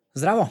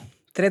Здраво!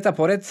 Трета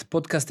поред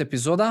подкаст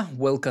епизода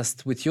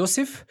Wellcast with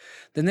Јосиф.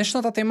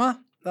 Денешната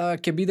тема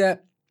ќе биде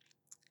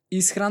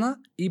исхрана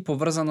и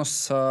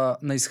поврзаност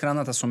на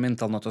исхраната со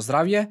менталното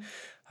здравје.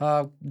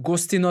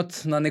 Гостинот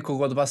на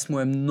некого од вас му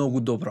е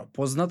многу добро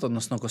познат,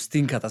 односно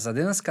гостинката за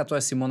денеска, тоа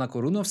е Симона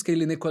Коруновска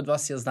или некои од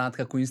вас ја знаат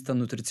како инстант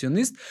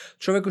нутриционист,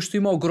 човек кој што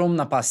има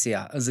огромна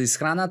пасија за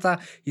исхраната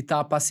и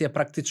таа пасија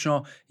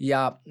практично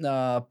ја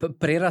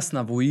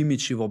прерасна во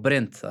имидж и во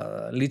бренд,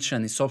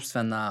 личен и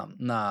сопствен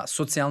на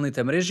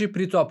социјалните мрежи,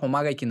 при тоа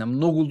помагајќи на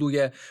многу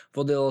луѓе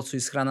во делот со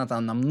исхраната,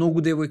 на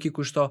многу девојки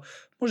кои што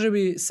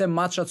можеби се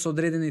мачат со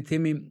одредени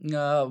теми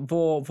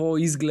во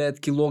изглед,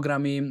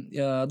 килограми,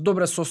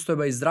 добра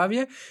состојба и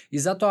здравје, и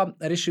затоа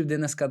решив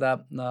денеска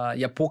да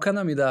ја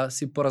поканам и да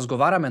си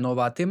поразговараме на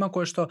оваа тема,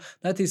 која што,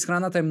 знаете,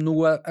 исхраната е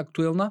многу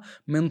актуелна,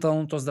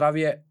 менталното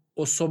здравје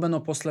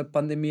особено после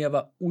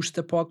пандемијава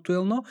уште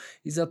поактуелно,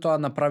 и затоа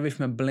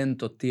направивме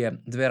бленд од тие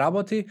две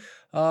работи.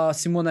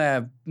 Симона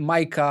е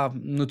мајка,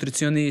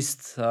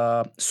 нутриционист,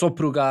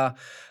 сопруга,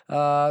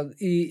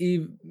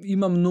 и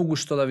има многу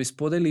што да ви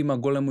сподели, има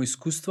големо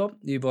искуство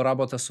и во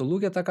работа со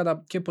луѓе, така да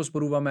ќе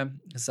позборуваме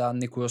за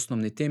некои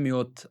основни теми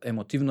од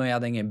емотивно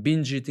јадење,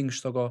 binge eating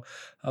што го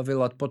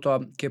велат, потоа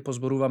ќе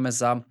позборуваме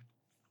за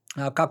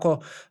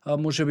како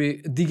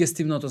можеби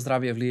дигестивното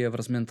здравје влијае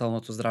врз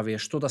менталното здравје,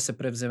 што да се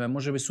превземе,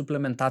 можеби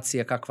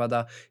суплементација каква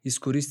да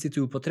искористите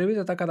и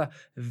употребите, така да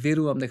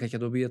верувам дека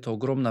ќе добиете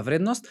огромна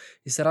вредност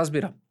и се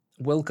разбира.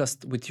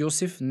 Wellcast with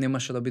Јосиф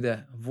немаше да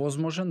биде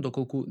возможен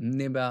доколку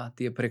не беа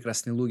тие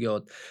прекрасни луѓе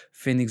од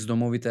Феникс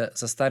домовите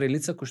за стари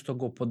лица кои што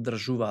го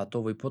поддржуваат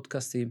овој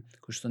подкаст и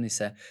кои што ни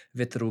се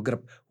ветер у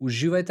грб.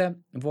 Уживајте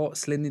во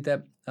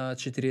следните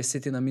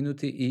 40 на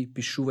минути и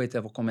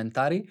пишувајте во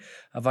коментари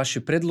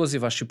ваши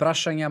предлози, ваши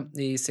прашања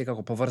и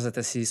секако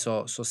поврзете се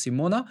со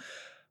Симона.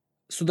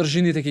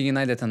 Содржините ќе ги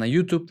најдете на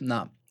YouTube,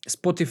 на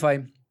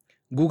Spotify,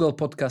 Google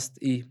Podcast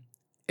и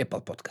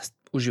Apple Podcast.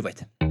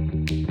 Уживајте.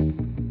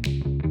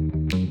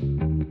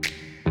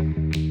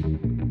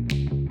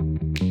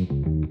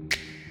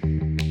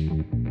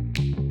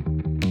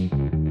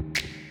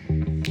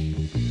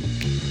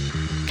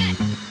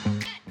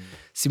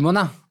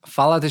 Симона,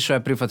 фала ти што ја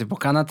прифати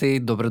поканата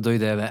и добро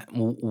дојде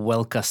у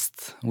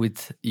Wellcast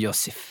with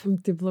Јосиф.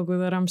 Ти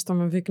благодарам што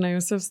ме викна,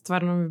 Јосиф,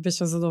 стварно ми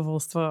беше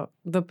задоволство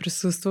да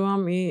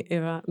присуствувам и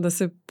ева да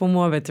се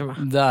помуаветиме.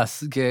 Да,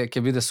 ќе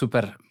биде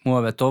супер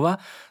муавет ова,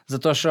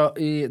 затоа што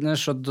и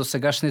од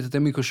досегашните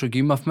теми кои што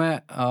ги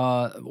имавме,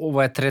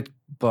 ова е трет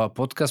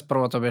подкаст,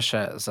 првото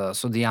беше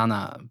со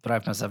Дијана,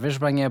 правевме за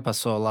вежбање, па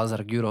со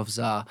Лазар Ѓуров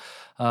за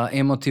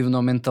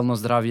емотивно, ментално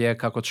здравје,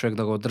 како човек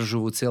да го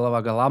одржува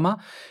целава галама.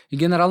 И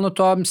генерално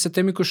тоа се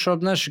теми кои што,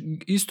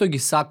 исто ги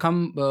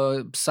сакам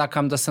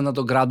да се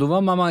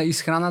надоградувам, ама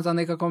исхраната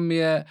некако ми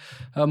е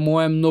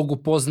мое многу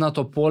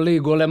познато поле и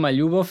голема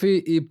љубов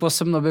и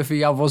посебно бев и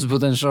ја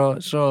возбуден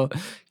што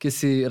ќе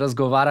си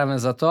разговараме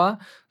за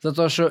тоа,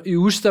 затоа што и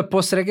уште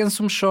посреќен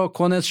сум што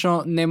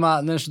конечно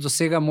нема до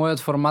сега мојот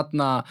формат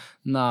на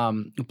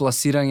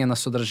пласирање на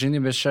содржини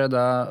беше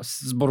да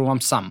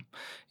зборувам сам.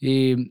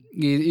 И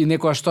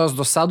некоја што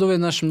досадува,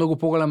 многу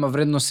поголема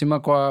вредност има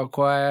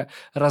која е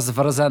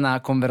разврзана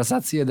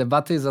конверзација,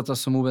 дебата, и затоа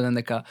сум убеден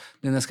дека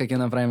денеска ќе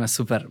направиме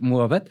супер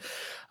муабет.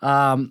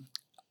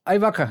 Ај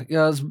вака,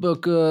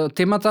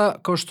 темата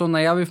која што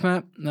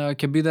најавивме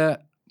ќе биде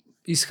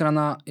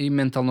исхрана и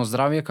ментално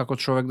здравје, како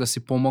човек да си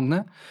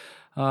помогне.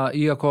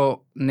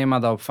 Иако нема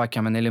да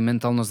опфаќаме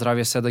ментално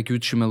здравје, се да ги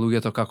учиме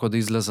луѓето како да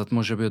излезат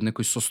можеби од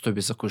некои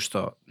состојби за кои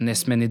што не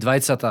сме ни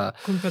двајцата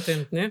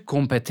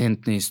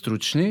компетентни и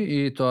стручни,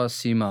 и тоа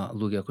си има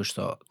луѓе кои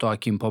што тоа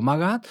ќе им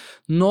помагаат,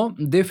 но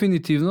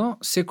дефинитивно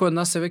секој од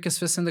нас е веќе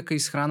свесен дека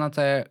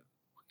исхраната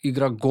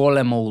игра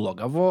голема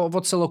улога во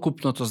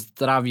целокупното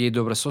здравје и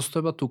добра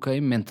состојба, тука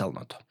и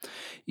менталното.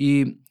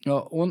 И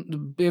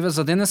еве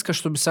за денеска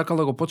што би сакал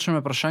да го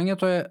почнеме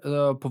прашањето е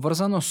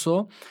поврзано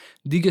со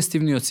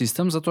дигестивниот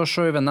систем, затоа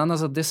што еве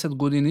наназад 10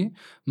 години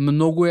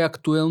многу е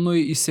актуелно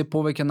и се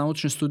повеќе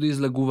научни студии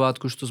излегуваат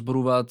кои што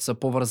зборуваат за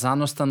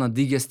поврзаноста на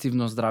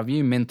дигестивно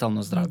здравје и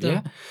ментално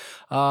здравје.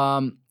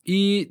 Да.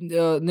 И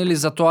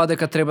за тоа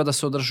дека треба да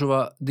се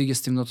одржува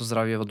дигестивното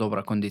здравје во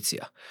добра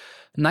кондиција.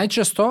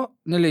 Најчесто,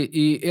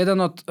 и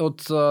еден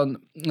од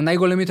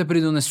најголемите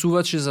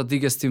придонесувачи за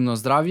дигестивно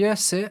здравје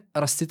се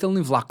растителни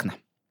влакна.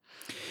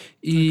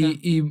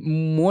 И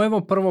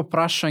моево прво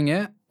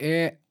прашање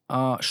е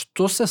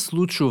што се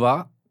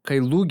случува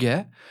кај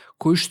луѓе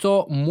кои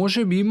што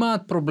можеби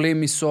имаат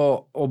проблеми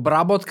со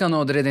обработка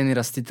на одредени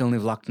растителни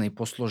влакна и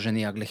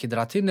посложени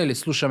аглехидрати,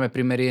 слушаме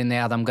примери,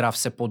 не јадам граф,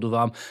 се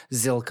подувам,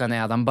 зелка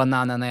не јадам,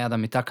 банана не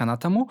јадам и така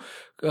натаму.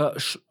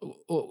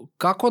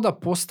 Како да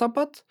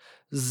постапат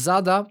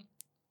за да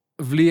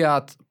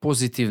влијаат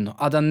позитивно,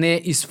 а да не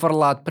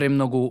исфрлаат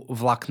премногу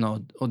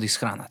влакна од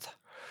исхраната?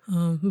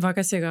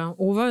 Вака сега,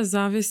 ова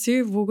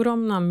зависи во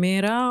огромна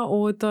мера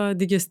од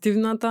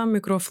дигестивната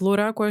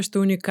микрофлора која што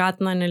е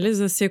уникатна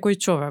за секој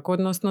човек,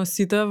 односно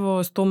сите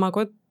во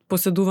стомакот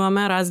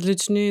поседуваме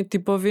различни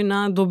типови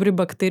на добри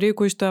бактерии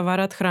кои што ја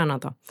варат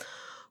храната.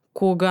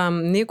 Кога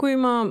некој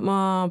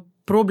има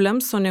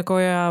проблем со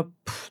некоја,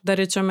 да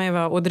речеме,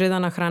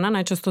 одредена храна,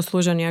 најчесто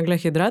сложен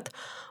јаглехидрат,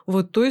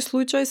 во тој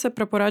случај се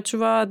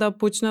препорачува да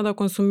почне да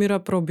консумира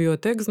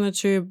пробиотик,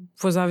 значи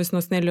во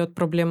зависност нели од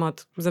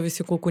проблемот,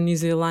 зависи колку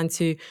низи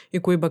ланци и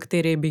кои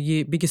бактерии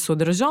би ги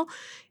содржал,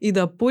 и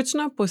да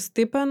почне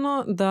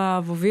постепено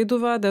да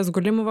воведува, да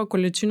зголемува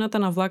количината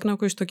на влакна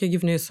кои што ќе ги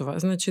внесува.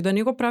 Значи да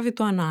не го прави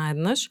тоа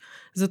наеднаш,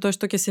 затоа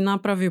што ќе си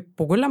направи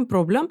поголем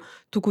проблем,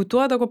 туку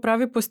тоа да го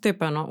прави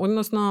постепено.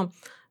 Односно,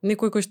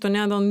 некој кој што не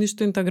јадел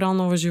ништо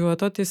интегрално во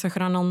животот и се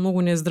хранел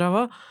многу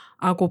нездраво,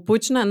 ако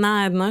почне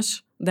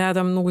наеднаш да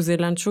јаде многу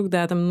зеленчук,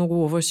 да јаде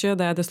многу овошје,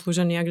 да јаде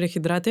служени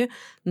јаглехидрати,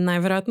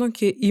 најверојатно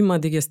ќе има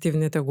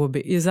дигестивни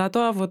тегоби. И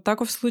затоа во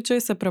таков случај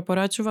се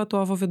препорачува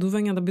тоа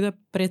воведување да биде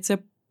пред се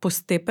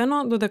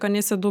постепено, додека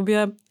не се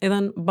добие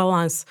еден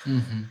баланс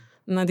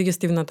на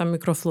дигестивната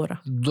микрофлора.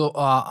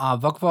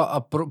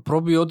 Ваква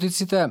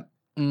пробиотиците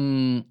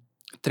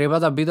треба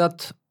да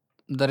бидат,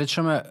 да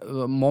речеме,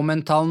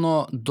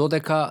 моментално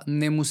додека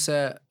не му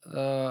се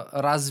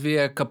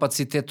развие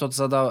капацитетот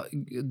за да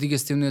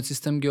дигестивниот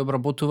систем ги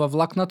обработува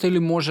влакната, или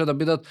може да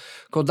бидат,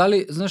 како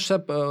дали, знаеш,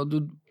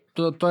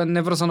 тоа е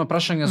неврзано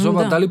прашање за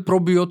ова, дали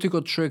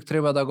пробиотикот човек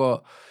треба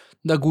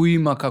да го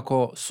има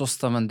како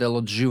составен дел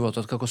од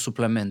животот, како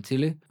суплемент,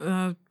 или?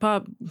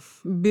 Па,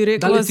 би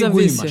рекла дали ти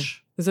зависи. Го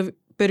имаш?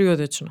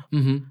 Периодично.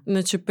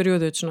 Значи,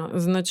 периодично.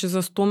 Значи,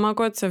 за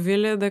стомакот се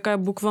вели дека е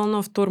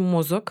буквално втор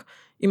мозок,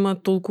 има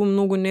толку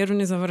многу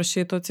нервни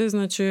завршетоци,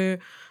 значи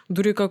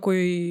дури како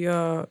и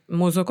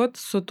мозокот,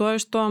 со тоа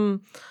што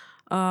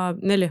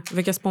нели,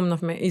 веќе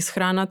спомнавме,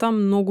 исхраната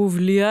многу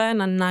влијае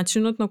на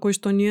начинот на кој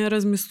што ние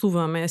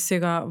размислуваме.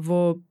 Сега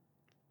во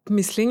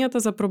мислењата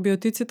за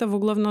пробиотиците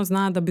воглавно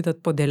знаат да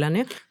бидат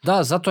поделени.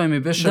 Да, затоа ми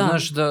беше,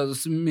 знаеш, да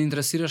ме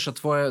интересираше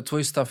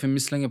твој став и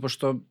мислење,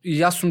 пошто и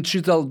јас сум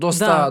читал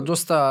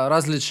доста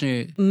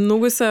различни.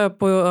 Многу се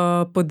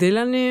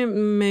поделени,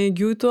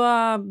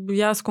 меѓутоа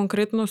јас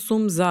конкретно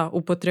сум за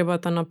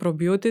употребата на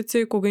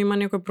пробиотици кога има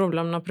некој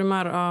проблем.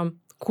 Например,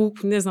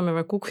 не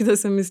знам колку и да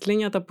се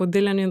мислењата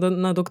поделени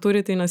на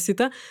докторите и на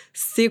сите,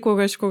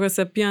 секогаш кога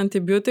се пие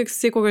антибиотик,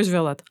 секогаш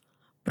велат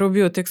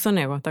пробиотик со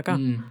него, така?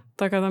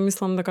 Така да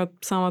мислам дека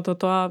самото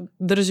тоа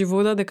држи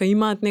вода, дека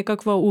имаат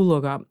некаква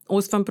улога.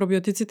 Освен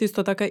пробиотиците,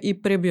 исто така и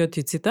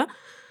пребиотиците,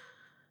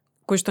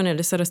 кои што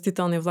нели се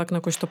растителни влакна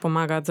кои што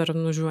помагаат за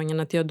размножување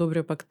на тие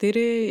добри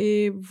бактерии,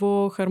 и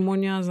во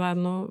хармонија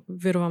заедно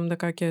верувам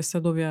дека ќе се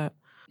добие.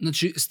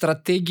 Значи,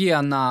 стратегија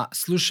на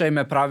слушај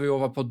ме прави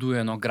ова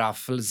подуено,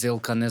 граф,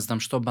 зелка, не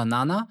знам што,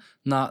 банана,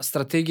 на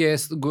стратегија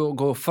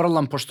го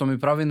фрлам пошто ми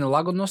прави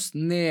нелагодност,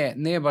 не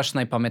е баш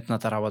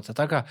најпаметната работа,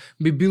 така?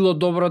 Би било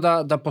добро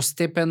да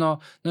постепено,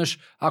 знаеш,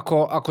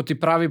 ако ти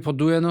прави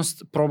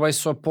подуеност, пробај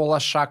со пола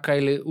шака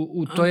или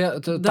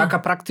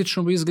така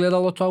практично би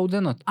изгледало тоа у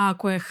денот.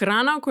 Ако е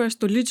храна која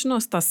што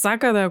личноста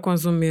сака да ја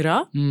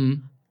конзумира,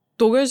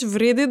 тогаш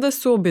вреди да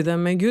се обиде.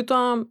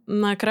 Меѓутоа,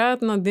 на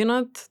крајот на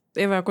денот,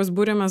 ако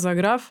збориме за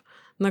граф,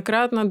 на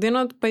крајот на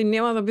денот па и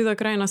нема да биде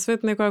крај на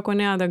свет некој ако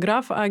не јаде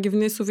граф, а ги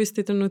внесува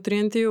истите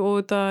нутриенти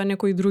од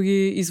некои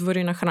други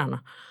извори на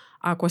храна.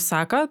 Ако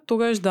сака,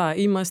 тогаш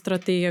има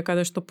стратегија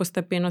каде што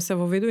постепено се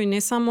воведува и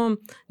не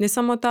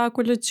само таа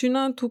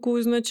количина,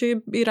 туку значи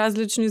и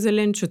различни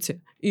зеленчуци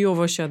и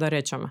овошја, да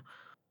речеме.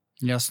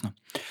 Јасно.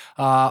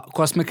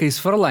 Кога сме кај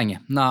изфрлање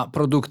на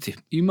продукти,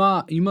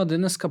 има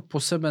денеска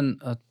посебен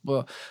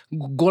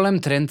голем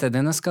тренд е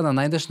денеска да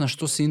најдеш на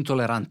што си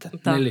интолерантен,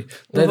 нели?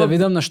 Да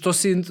видам на што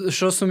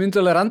сум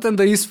интолерантен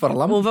да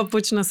изфрлам. Ова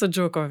почна со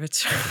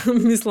Џоковиќ.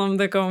 Мислам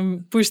дека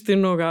пушти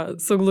нога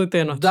со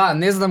глутенот. Да,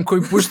 не знам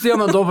кој пушти,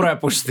 ама добро е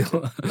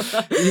пуштил.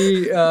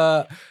 И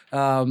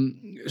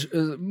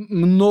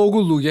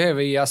многу луѓе,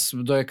 и јас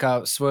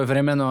доека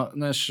своевремено,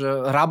 знаеш,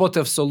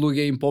 работев со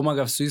луѓе, им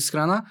помагав со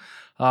исхрана,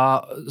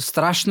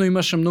 страшно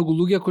имаше многу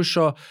луѓе кои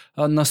што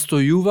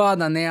настојуваа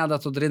да не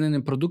јадат одредени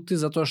продукти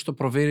затоа што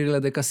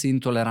провериле дека се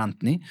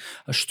интолерантни,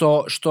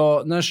 што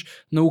знаеш,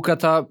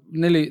 науката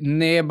нели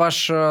не е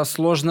баш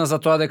сложна за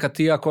тоа дека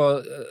ти ако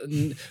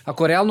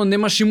реално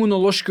немаш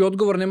имунолошки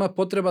одговор, нема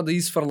потреба да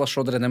изфрлаш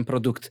одреден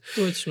продукт.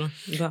 Точно,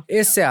 да.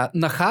 Сега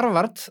на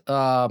Харвард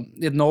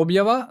една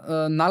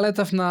објава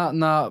налетав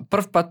на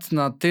прв пат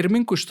на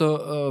термин кој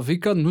што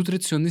вика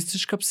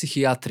нутриционистичка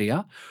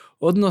психијатрија,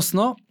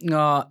 односно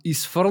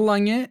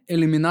изфрлање,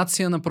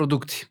 елиминација на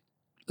продукти.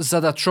 За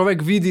да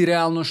човек види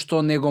реално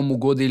што него му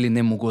годи или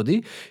не му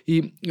годи.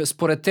 И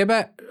според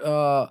тебе,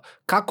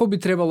 како би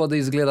требало да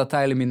изгледа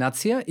таа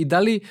елиминација и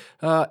дали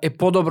е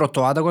подобро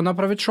тоа да го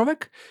направи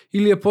човек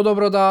или е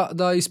подобро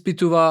да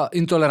испитува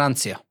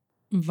интолеранција?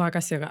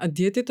 Вака сега,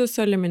 диетите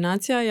со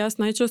елиминација јас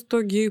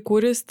најчесто ги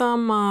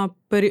користам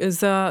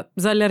за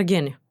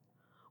алергени.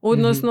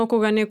 Односно,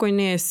 кога некој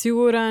не е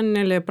сигурен,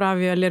 нели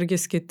прави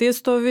алергиски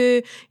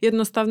тестови,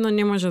 едноставно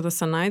не може да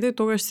се најде,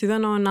 тогаш си иде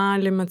на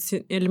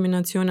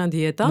елиминациона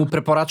диета. Му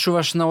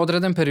препорачуваш на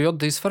одреден период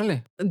да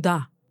изфрли?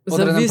 Да.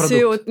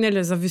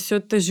 Зависи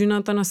од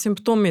тежината на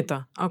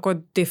симптомите. Ако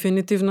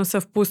дефинитивно се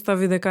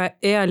впостави дека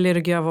е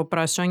алергија во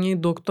прашање и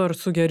доктор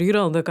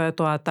сугерирал дека е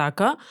тоа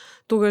така,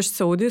 тогаш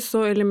се оди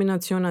со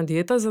елиминациона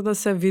диета за да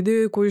се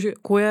види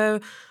кој е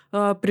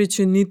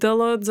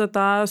причинителот за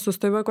таа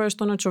состојба која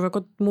што на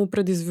човекот му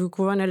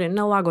предизвикува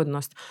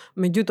нелагодност.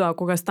 Меѓутоа,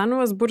 кога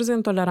станува збор за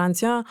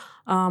интолеранција,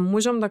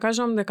 можам да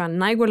кажам дека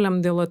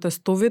најголем дел од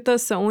тестовите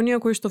се оние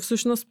кои што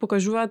всушност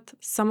покажуваат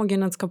само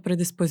генетска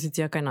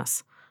предиспозиција кај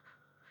нас.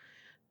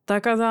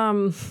 Така да,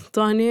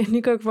 тоа не е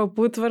никаква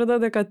потврда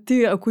дека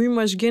ти, ако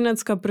имаш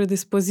генетска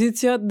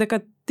предиспозиција, дека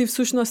ти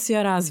всушност си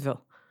ја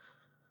развил.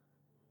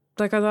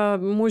 Така да,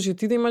 може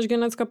ти да имаш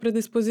генетска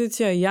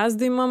предиспозиција, јас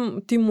да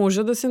имам, ти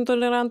може да си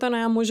интолерантен,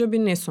 а ја може би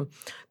не сум.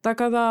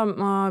 Така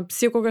да,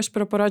 секогаш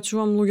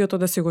препорачувам луѓето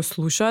да се го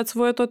слушаат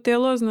своето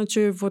тело,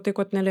 значи во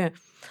текот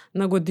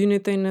на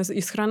годините и на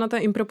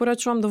исхраната им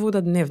препорачувам да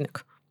водат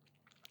дневник.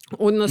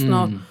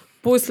 Односно,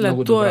 после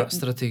многу добра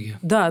стратегија.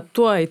 Да,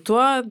 тоа и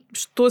тоа,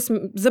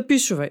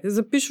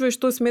 запишувај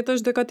што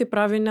сметаш дека ти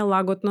прави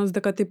нелагодност,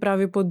 дека ти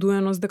прави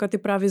подуеност, дека ти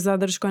прави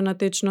задршка на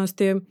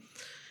течности.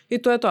 И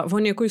тоа е тоа. Во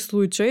некој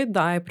случај,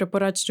 да, е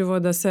препорачливо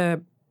да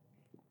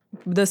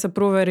се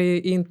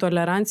провери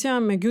интолеранција,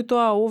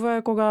 меѓутоа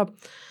ова е кога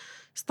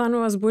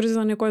станува збори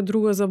за некое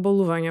друго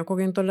заболување,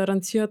 кога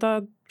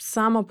интолеранцијата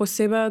сама по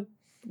себе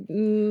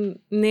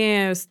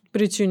не е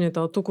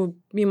причинител, туку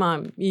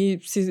има и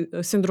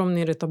синдром на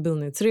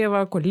иритабилни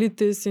црева,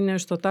 колитис и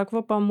нешто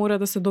такво, па мора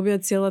да се добие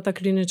целата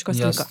клиничка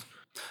слика.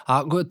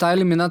 А таа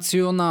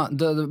елиминациона,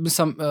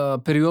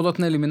 периодот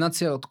на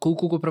елиминација, од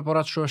колку го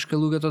препорачуваш кај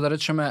луѓето, да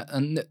речеме,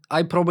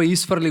 ај пробај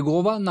isfrли го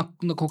ова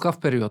на колкав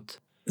период?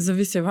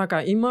 Зависи,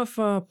 вака, имав,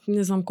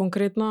 не знам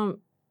конкретно,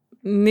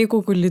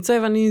 неколку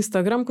лица на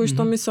Инстаграм кои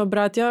што ми се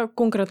обраќа,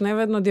 конкретно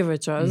едно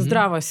девојче.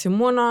 Здрава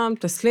Симона,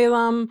 те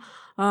следам,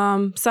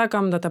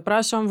 сакам да те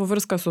прашам во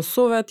врска со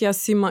совет,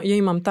 ја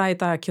имам таа и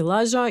таа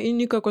килажа и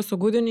никако со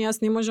години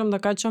јас не можам да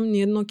качам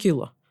ни 1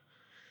 кило.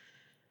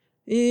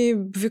 И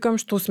викам,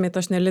 што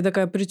сметаш,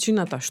 дека е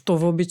причината? Што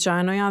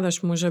вообичаено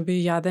јадеш? Може би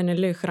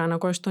јаде, храна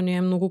која што не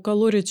е многу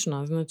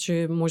калорична,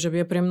 значи може би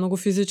е премногу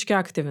физички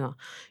активна.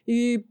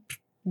 И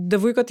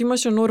девојката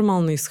имаше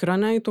нормална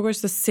исхрана и тогаш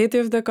се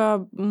сетив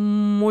дека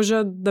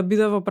може да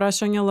биде во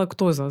прашање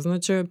лактоза.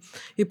 Значи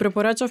и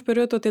препорачав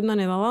период од 1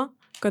 недела,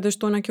 каде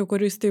што она ќе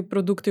користи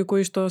продукти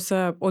кои што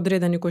се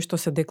одредени, кои што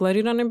се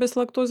декларирани без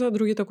лактоза,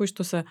 другите кои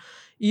што се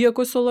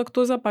иако со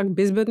лактоза, пак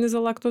безбедни за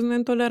лактозна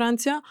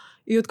интолеранција,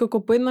 и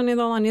откако по 1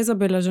 недела не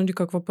забележам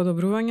никакво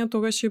подобрување,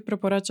 тогаш и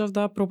препорачав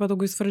да проба да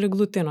го isfrли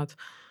глутенот.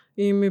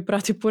 И ми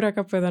прати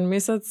порака по 1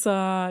 месец,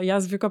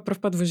 јас вика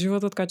првпат во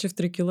животот качев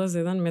 3 кила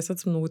за 1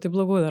 месец, многу ти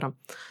благодарам.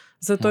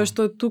 Затоа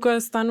што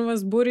тука станува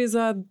збори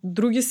за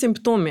други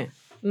симптоми.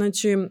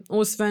 Значи,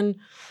 освен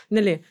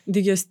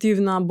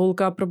дигестивна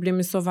болка,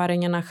 проблеми со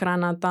варење на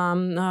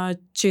храната,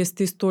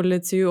 чести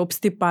столици,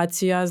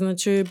 обстипација,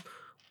 значи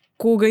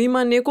кога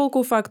има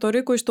неколку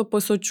фактори кои што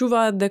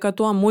посочуваат дека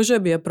тоа може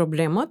би е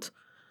проблемот,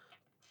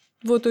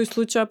 во тој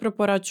случај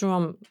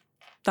препорачувам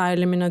таа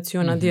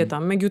елиминациона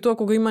диета. Меѓутоа,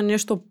 кога има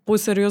нешто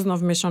посериозно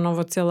вмешано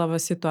во целава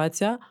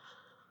ситуација,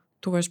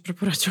 тогаш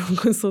препорачувам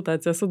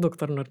консултација со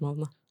доктор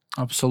нормално.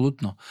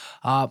 Апсолутно.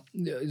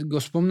 Го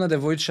спомна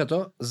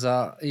девојчето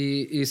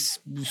и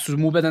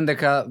сум убеден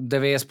дека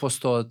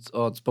 90%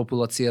 од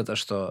популацијата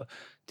што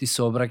ти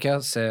се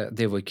обраќа се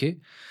девојки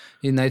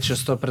и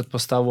најчесто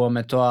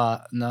претпоставуваме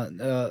тоа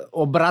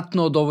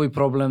обратно од овој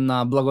проблем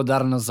на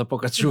благодарност за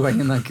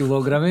покачување на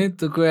килограми,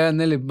 туку е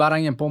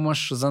барање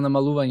помош за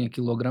намалување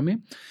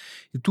килограми.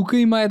 И тука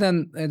има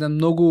еден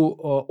многу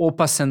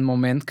опасен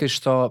момент кај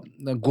што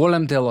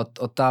голем дел од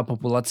таа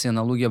популација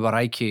на луѓе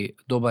барајки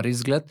добар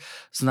изглед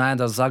знае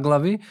да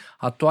заглави,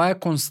 а тоа е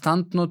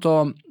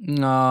константното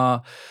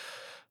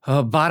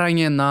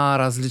барање на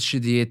различни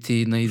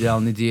диети, на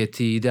идеални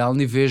диети,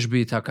 идеални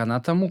вежби и така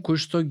натаму, кои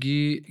што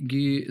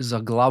ги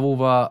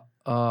заглавува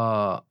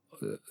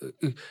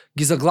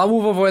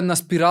во една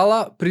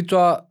спирала, при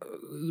тоа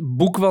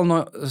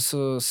буквално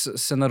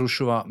се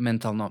нарушува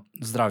ментално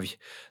здравје.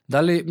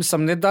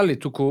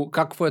 Туку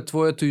какво е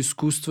твоето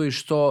искуство и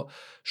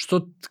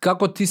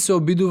како ти се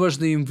обидуваш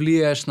да им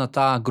влијаеш на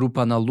таа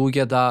група на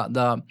луѓе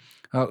да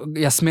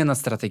ја сменат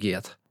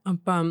стратегијата?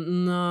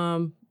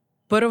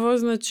 Прво,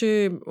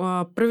 значи,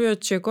 првиот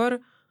чекор,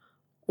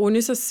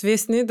 они се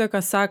свесни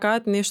дека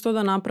сакаат нешто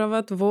да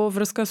направат во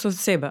врска со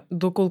себе.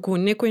 Доколку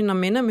некој на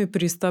мене ми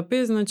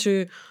пристапи,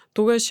 значи,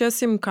 тогаш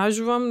јас им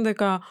кажувам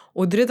дека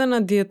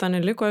одредена диета,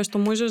 која што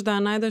можеш да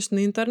ја најдеш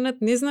на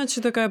интернет, не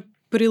значи дека е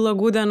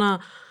прилагодена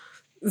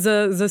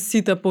за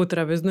сите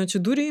потреби. Значи,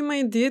 дури има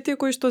и диети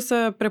кои што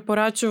се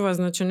препорачува,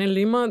 значи,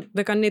 има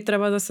дека не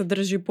треба да се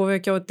држи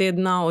повеќе од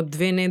 1, од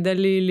 2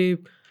 недели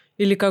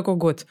или како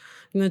год.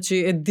 Значи,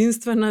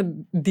 единствена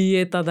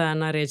диета, да ја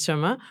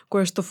наречеме,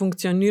 која што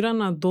функционира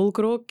на долг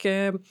рок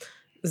е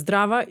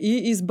здрава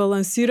и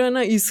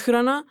избалансирана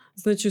исхрана,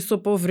 значи со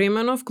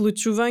повремено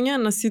вклучување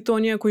на сите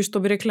оние кои што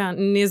би рекле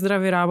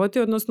нездрави работи,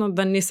 односно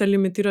да не се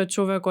лимитира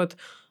човекот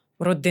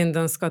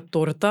роденденска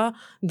торта,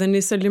 да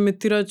не се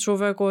лимитира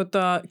човек од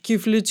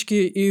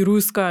кифлички и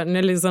руска,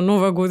 нели, за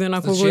Нова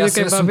година, кога година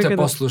кај бабика. Јас сум те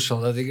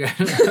послушал, да ти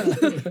кажам.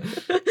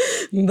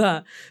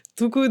 Да,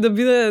 туку да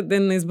биде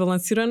една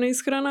избалансирана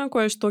исхрана,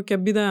 која што ќе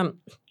биде,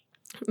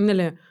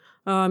 нели,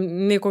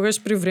 некогаш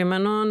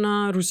привремено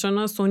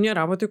нарушена со оние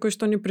работи кои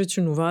што ни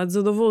причинуваат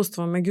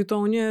задоволство.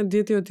 Меѓутоа, оние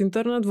диети од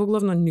интернет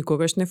воглавно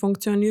никогаш не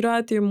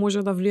функционираат и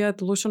може да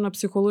влијаат лошо на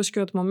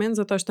психолошкиот момент,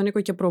 затоа што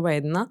некој ќе проба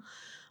една,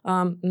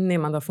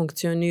 нема да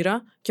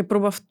функционира, ќе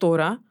проба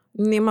втора,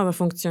 нема да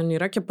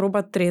функционира, ќе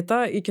проба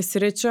трета и ќе се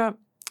рече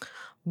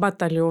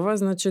батали ова,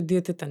 значи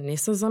диетите не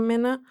се за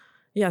мене,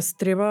 јас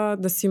треба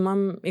да си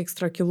имам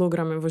екстра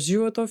килограми во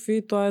животов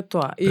и тоа е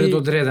тоа.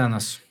 Предодредена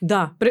сум.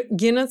 Да,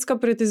 генетска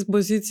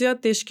предиспозиција,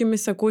 тешки ми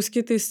се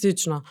коските и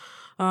слично.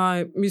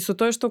 И со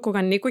тоа што кога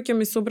некој ќе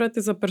ми се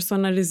обрати за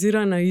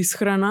персонализирана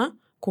исхрана,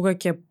 кога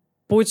ќе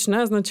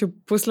почне, значи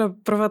после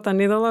првата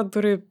недела,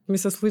 дури ми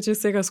се случи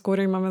сега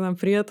скоро, имам еден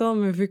пријател,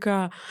 ми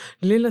вика: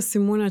 "Леле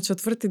Симона,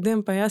 четврти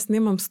ден, па јас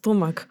немам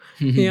стомак."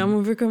 И ја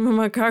му викам: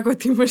 "Ама како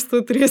ти имаш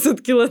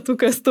 130 кила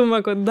тука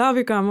стомакот?" "Да,"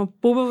 вика, "ама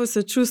побаво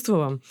се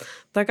чувствувам."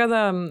 Така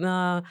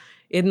да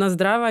една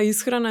здрава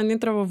исхрана не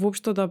треба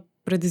воопшто да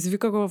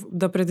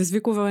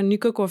предизвикува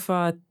никаков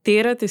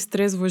терет и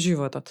стрес во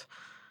животот.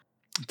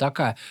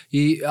 Така е.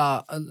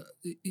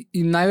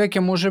 И највеќе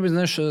можеби,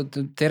 знаеш,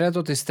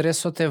 теретот и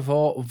стресот е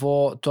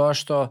во тоа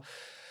што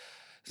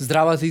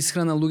здравата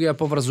исхрана луѓе ја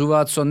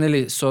поврзуваат со,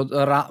 нели, со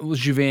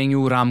живење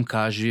у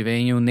рамка,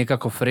 живење у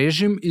некаков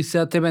режим и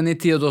сега тебе не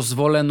ти е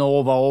дозволено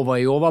ова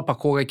и ова, па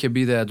кога ќе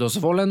биде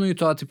дозволено и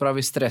тоа ти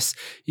прави стрес.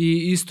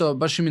 И исто,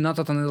 баш и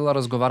минатата недела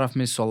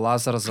разговаравме со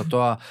Лазар за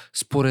тоа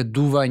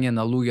споредување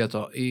на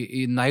луѓето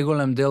и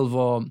најголем дел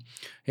во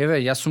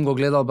јас сум го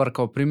гледал бар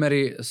као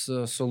примери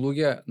со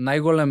луѓе,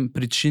 најголем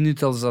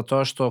причинител за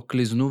тоа што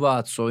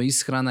клизнуваат со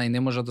исхрана и не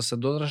можат да се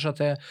додржат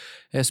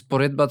е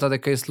споредбата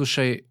дека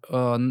слушај,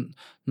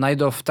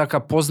 најдов така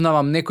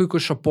познавам некој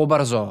кој што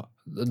побрзо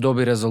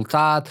доби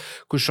резултат,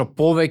 кој што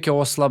повеќе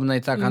ослабна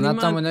и така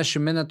натаму, и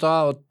мене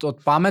тоа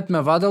од памет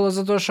ме вадело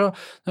затоа што,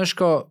 знаеш,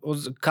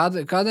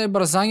 каде е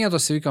брзањето,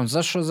 си викам,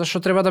 зашо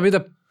треба да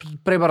биде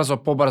пребрзо,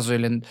 побрзо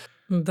или...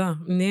 Да,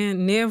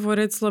 не е во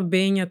ред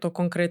слабењето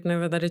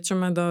конкретно, да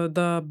речеме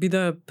да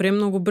биде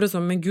премногу брзо,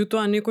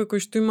 меѓутоа некој кој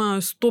што има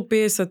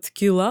 150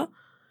 кила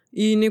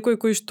и некој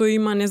кој што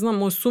има, не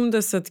знам,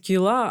 80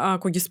 кила,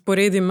 ако ги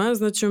споредиме,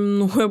 значи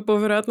многу е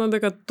поверојатно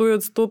дека тој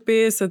од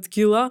 150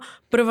 кила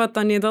првата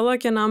недела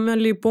ќе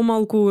намали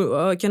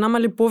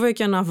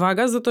повеќе на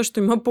вага, затоа што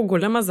има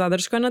поголема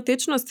задршка на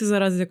течности за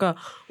разлика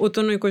од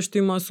оној кој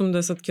што има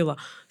 80 кила.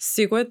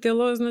 Секое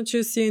тело, значи,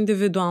 си е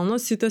индивидуално,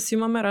 сите си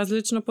имаме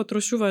различна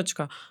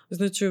потрошувачка.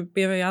 Значи,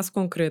 јас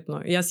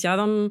конкретно, јас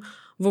јадам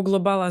во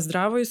глобала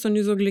здраво и со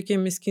низок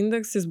гликемиски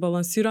индекс,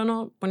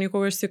 избалансирано,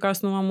 понекогаш си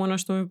каснувам она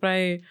што ми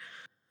прави...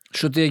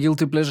 Што ти е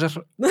guilty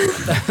pleasure?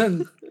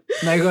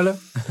 Најголем?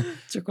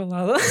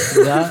 Чоколада.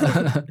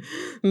 Да.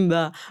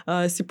 Да.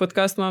 Си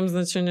подкаснувам,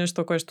 значи,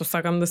 нешто кое што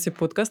сакам да си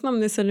подкаснам,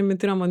 не се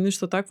лимитирам од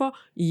ништо такво.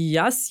 И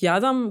јас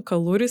јадам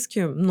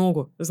калориски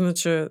многу.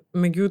 Значи,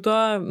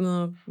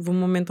 меѓутоа, во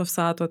моментов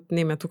саатот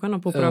не ме тука, на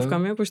поправка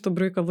ме, кој што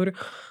број калории.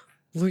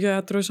 Луѓе,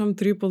 ја трошам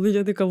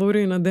 3.500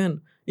 калории на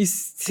ден. И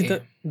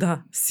сите,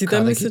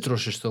 Каде ги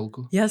трошиш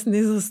толку? Јас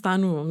не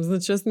застанувам,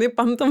 значи јас не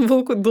памтам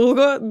волку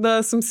долго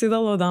да сум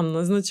седала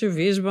одамна. Значи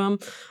вежбам,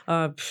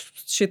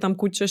 шетам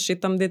куќа,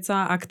 шетам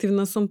деца,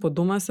 активна сум, по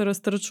дома се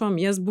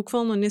растрчувам, јас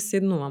буквално не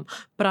седнувам.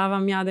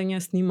 Правам јадење,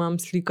 снимам,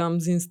 сликам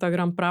за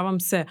Инстаграм, правам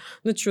се.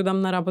 Значи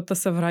одам на работа,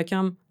 се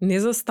враќам, не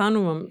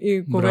застанувам.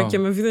 И кога ќе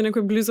ме види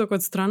некој близок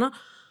од страна,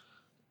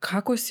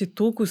 како си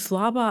толку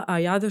слаба, а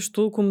јадеш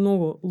толку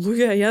многу?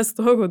 Луѓе, јас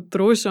тоа го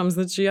трошам,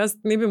 значи јас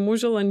не би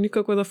можела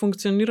никако да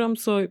функционирам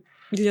со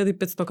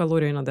 1500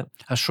 калории на ден.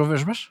 А шо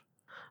вежбаш?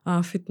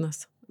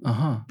 Фитнес.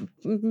 Аха.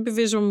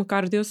 Вежбам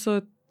кардио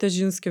со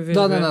тежински вежби.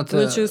 Да.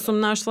 Значи сум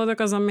нашла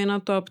дека за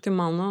мене тоа е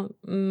оптимално.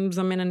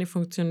 За мене не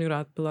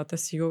функционираат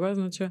пилатес и јога,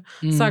 значи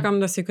сакам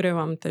да си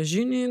кревам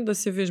тежини, да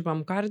си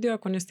вежбам кардио,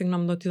 ако не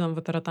стигнам да отидам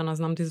во тератана,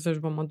 знам да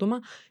извежбам од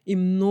дома и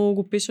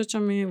многу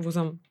пешачам и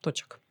возам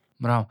точак.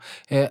 Браво.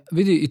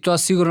 Види, и тоа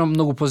сигурно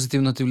многу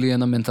позитивно ти влијае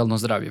на ментално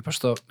здравје, па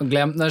што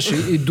гледам, знаеш,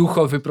 и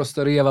духов и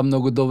просторијава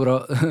многу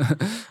добро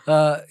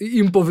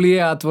им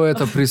повлијаа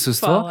твоето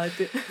присуство. Фала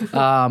ти.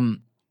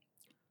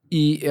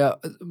 И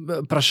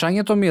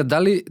прашањето ми е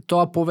дали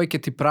тоа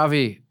повеќе ти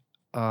прави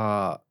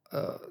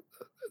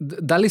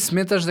дали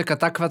сметаш дека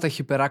таквата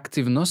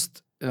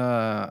хиперактивност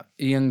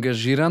и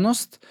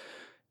ангажираност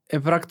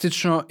е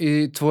практично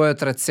и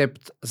твојот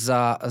рецепт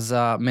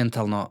за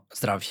ментално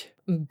здравје?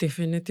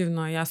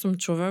 Дефинитивно. Јас сум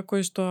човек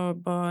кој што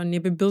не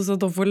би бил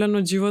задоволен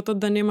од животот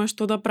да нема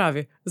што да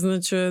прави.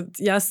 Значи,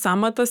 јас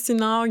самата си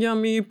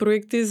наоѓам и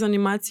проекти,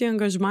 занимации,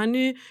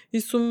 ангажмани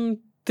и сум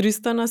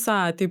 300 на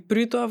саат и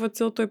при тоа во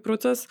цел тој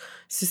процес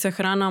си се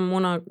хранам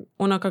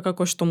онака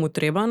како што му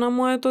треба на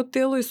моето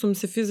тело и сум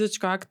се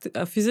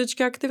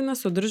физички активна,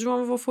 се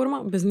одржувам во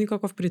форма без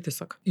никаков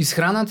притисок.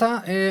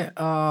 Исхраната е,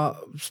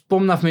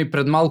 спомнавме и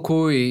пред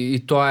малку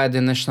и тоа е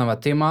денешнава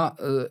тема,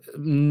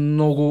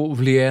 многу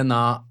влијае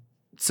на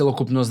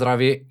целокупно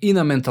здравје и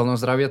на ментално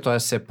здравје, тоа е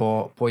се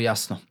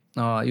појасно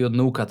и од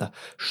науката.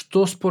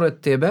 Што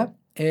според тебе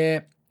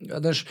е,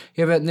 знаеш,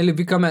 еве, нели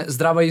викаме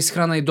здрава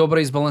исхрана и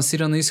добра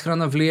избалансирана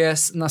исхрана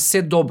влијае на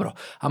се добро,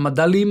 ама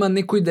дали има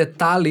некои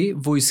детали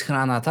во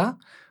исхраната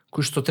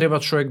кои што треба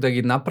човек да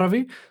ги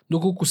направи,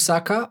 доколку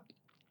сака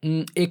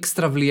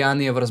екстра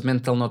влијание врз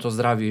менталното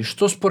здравје? И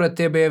што според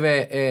тебе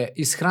е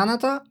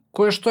исхраната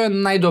која што е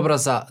најдобра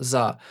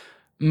за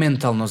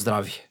ментално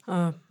здравје?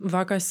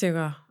 Вака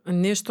сега,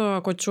 нешто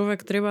ако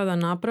човек треба да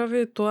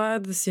направи, тоа е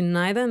да си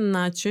најде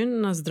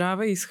начин на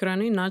здрава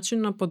исхрана и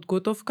начин на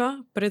подготовка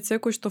пред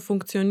секој што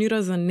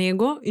функционира за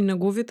него и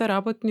неговите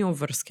работни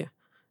обврски.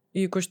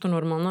 И кој што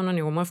нормално на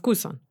него му е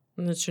вкусан.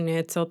 Значи не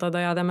е целта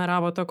да јадеме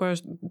работа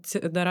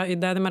да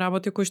јадеме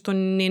работи кои што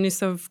не ни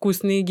се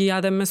вкусни и ги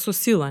јадеме со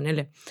сила,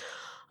 нели?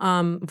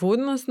 Во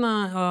однос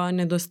на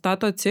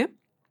недостатоци,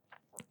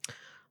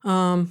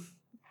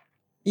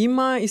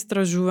 има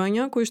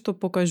истражувања кои што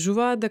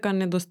покажуваат дека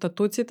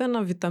недостатоците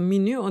на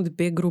витамини од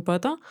Б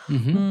групата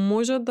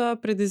може да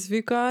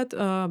предизвикаат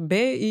Б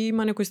и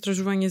има некои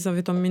истражувања за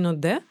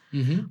витаминот Д,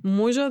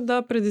 може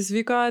да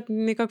предизвикаат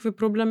некакви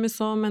проблеми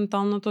со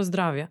менталното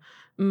здравје.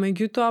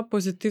 Меѓутоа,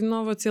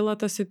 позитивно во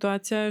целата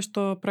ситуација е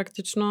што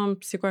практично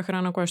секоја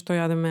храна која што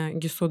јадеме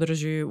ги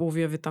содржи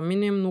овие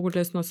витамини, многу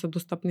лесно се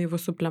достапни во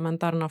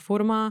суплементарна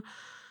форма.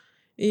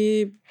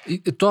 И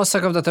тоа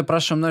сакав да те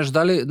прашам, знаеш,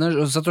 дали,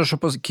 затоа што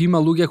ќе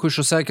има луѓе кои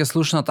што сега ќе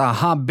слушнат,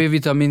 Б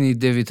витамини и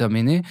Д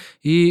витамини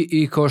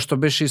и како што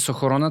беше и со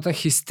короната,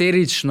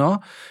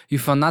 хистерично и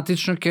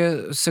фанатично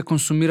ќе се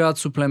консумираат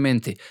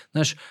суплементи.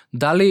 Знаеш,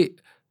 дали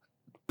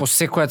по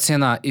секоја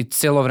цена и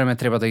цело време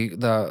треба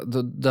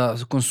да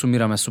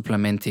консумираме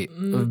суплементи,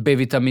 Б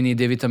витамини и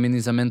Д витамини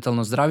за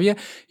ментално здравје,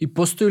 и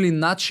постои ли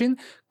начин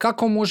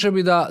како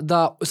можеби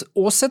да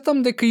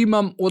осетам дека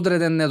имам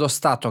одреден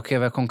недостаток,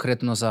 еве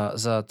конкретно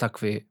за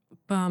такви?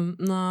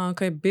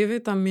 Кај Б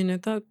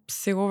витамините,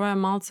 сега е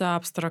малце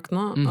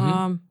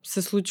абстрактно,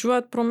 се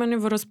случуваат промени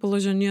во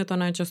расположението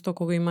најчесто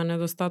кога има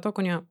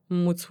недостаток, оние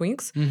mood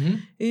swings,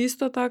 и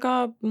исто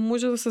така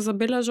може да се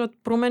забележат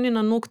промени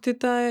на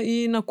ноктите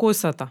и на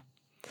косата.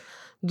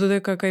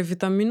 Додека кај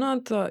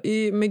витаминот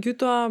и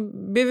меѓутоа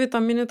Б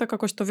витамините,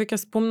 како што веќе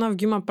спомнав,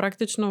 ги има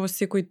практично во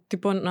секој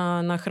тип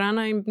на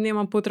храна и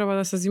нема потреба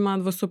да се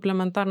земаат во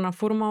суплементарна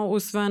форма,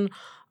 освен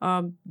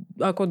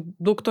ако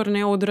доктор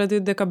не одреди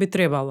дека би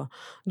требало.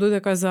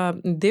 Додека за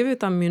Д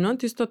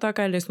витаминот исто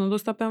така е лесно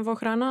достапен во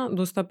храна,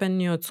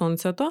 достапен и од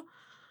сонцето.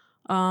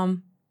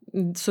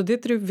 Со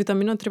Д3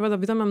 витаминот треба да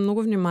бидеме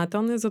многу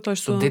внимателни затоа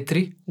што Со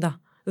Д3? Да.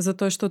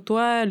 Затоа што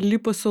тоа е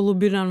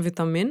липосолубилен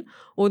витамин,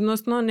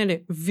 односно,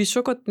 нели,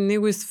 вишокот не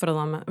го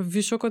исфрламе.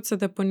 Вишокот се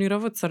депонира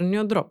во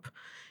црниот дроб.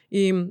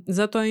 И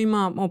затоа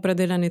има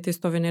определени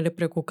тестови, нели,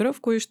 преку крв,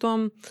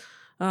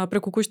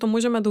 преку кои што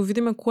можеме да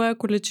увидиме која е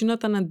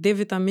количината на Д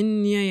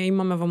витамин ние ја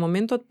имаме во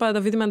моментот, па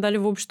да видиме дали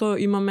воопшто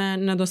имаме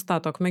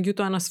недостаток.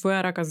 Меѓутоа на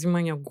своја рака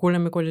земање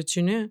големи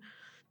количини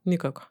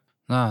никако.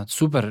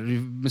 Супер.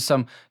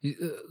 Мислам,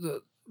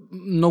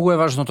 многу е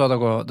важно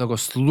тоа да го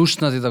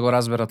слушнат и да го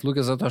разберат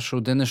луѓе, затоа што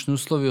у денешни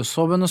услови,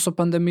 особено со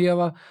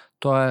пандемијава,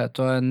 тоа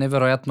е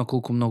неверојатно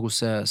колку многу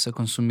се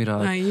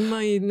консумира. Има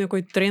и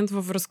некој тренд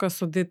во врска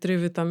со D3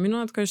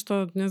 витаминот, кај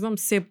што, не знам,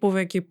 се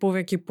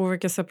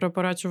повеќе се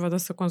препорачува да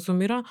се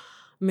консумира,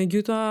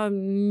 меѓутоа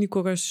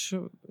никогаш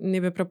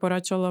не бе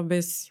препорачала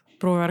без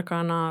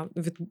проверка на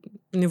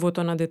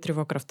нивото на D3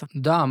 во крвта.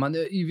 Да, ама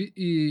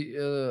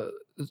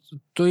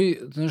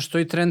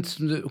тој тренд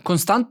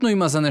константно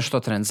има за нешто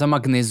тренд, за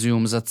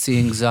магнезиум, за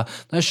цинк, за,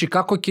 знаеш, и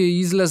како ќе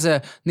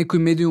излезе некој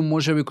медиум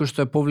можеби кој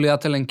што е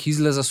повлијателен, ќе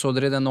излезе со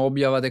одредена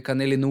објава дека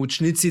нели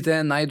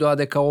научниците најдоа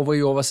дека ова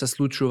и ова се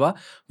случува,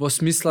 во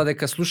смисла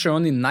дека слушај,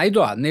 они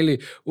најдоа,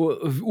 нели,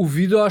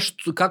 увидоа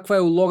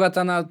каква е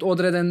улогата на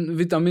одреден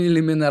витамин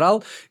или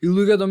минерал и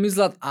луѓето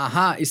мислат,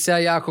 и сега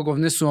ја ако го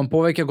внесувам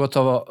повеќе,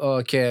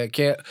 готово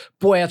ќе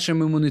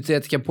појачам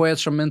имунитет, ќе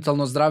појачам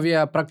ментално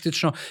здравје, а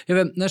практично,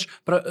 еве, знаеш,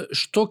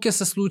 што ќе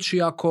се случи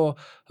ако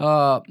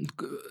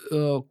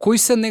кои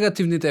се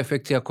негативните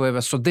ефекти ако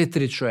еве со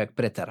D3 човек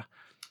претера?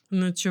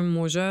 Значи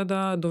може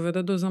да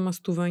доведе до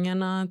замастување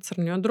на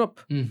црниот дроб.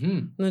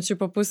 Значи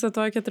после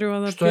тоа ќе треба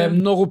да што е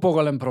многу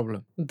поголем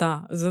проблем.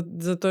 Да,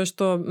 затоа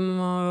што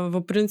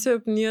во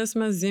принцип ние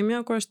сме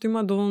земја која што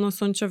има доволно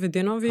сончеви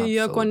денови и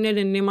ако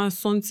нели нема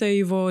сонце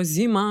и во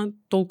зима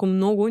толку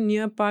многу,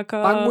 ние пак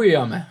го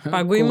имаме.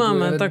 Пак го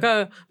имаме,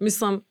 така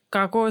мислам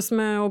како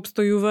сме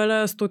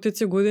обстојувале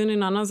стотици години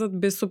наназад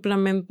без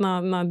суплемент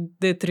на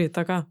D3,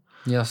 така.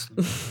 Јасно.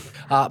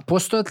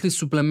 Постојат ли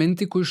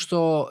суплементи кои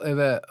што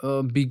еве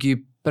би ги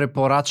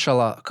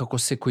препорачала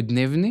како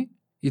секојдневни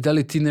и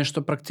дали ти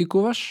нешто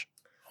практикуваш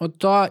од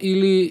тоа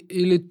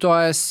или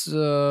тоа е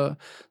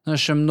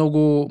знаеш,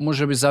 многу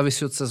можеби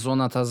зависи од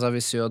сезоната,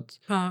 зависи од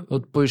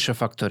поише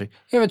фактори.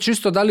 Еве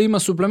чисто дали има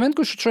суплемент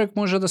кој што човек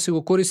може да си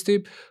го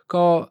користи,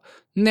 као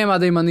нема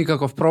да има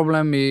никаков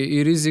проблем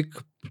и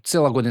ризик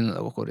цела година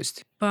да го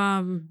користи.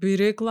 Па би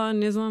рекла,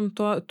 не знам,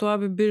 тоа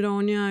би биле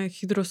оние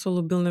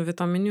хидросолубилни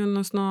витамини,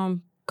 односно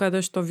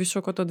каде што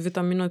вишокот од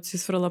витаминот се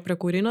сврла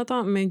преку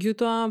урината,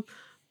 меѓутоа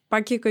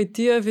пак и кај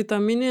тие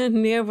витамини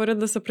не е во ред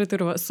да се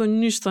претерува. Со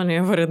ништо не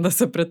е во ред да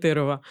се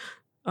претерува.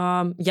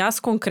 Јас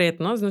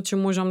конкретно, значи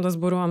можам да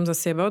зборувам за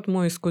себе од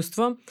моје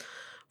искуство,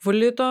 во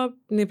лето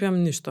не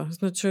пијам ништо.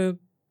 Значи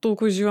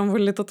толку живам во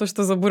летото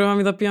што заборавам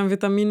и да пијам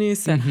витамини и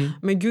се.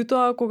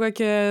 Меѓутоа кога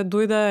ќе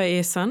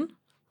дојде есен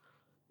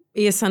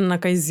на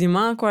кај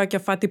зима, која ќе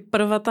фати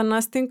првата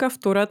настинка,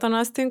 втората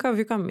настинка,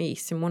 викам,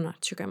 Симона,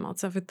 чекај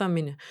малце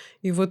витамини.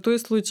 И во тој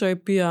случај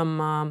пијам,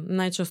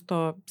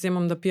 најчесто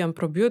земам да пијам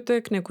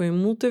пробиотик, некои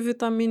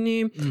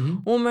мултивитамини,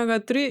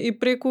 омега-3 и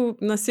преку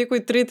на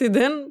секој трети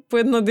ден по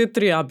едно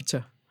D3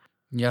 апче.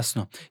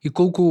 Јасно. И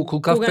колкав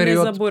Кога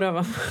период? не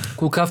заборавам.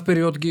 Колкав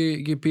период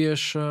ги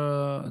пиеш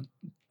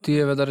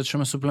тие, да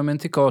речеме,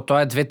 суплементи? Као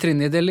тоа е 2-3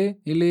 недели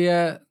или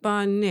е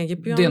Па не, ги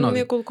пијам денови?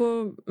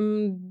 неколку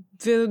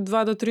 2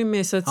 до 3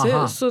 месеци,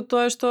 со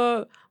тоа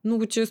што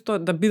многу често,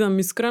 да бидам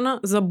искрена,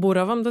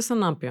 заборавам да се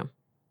напијам.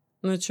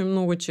 Значи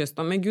многу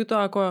често.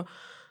 Меѓутоа ако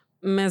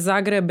ме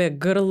загребе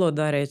грло,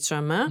 да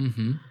речеме,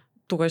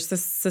 тогаш се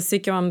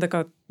сеќавам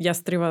дека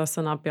јас треба да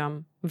се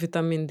напијам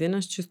витамин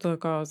денес, чисто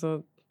дека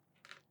за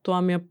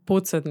тоа ми е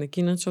потсетник,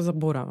 иначе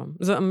заборавам.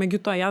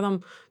 Меѓутоа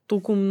јадам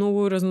толку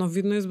многу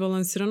разновидно и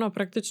збалансирано,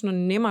 практично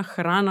нема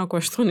храна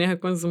која што не ја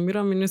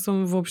конзумирам и не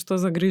сум воопшто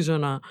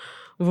загрижена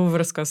во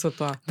врска со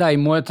тоа. Да, и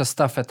мојата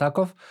став е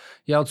таков.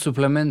 Ја од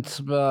суплемент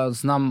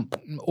знам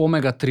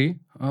омега-3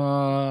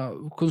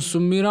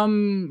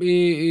 консумирам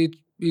и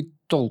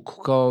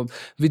толку. Као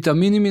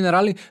витамини,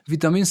 минерали,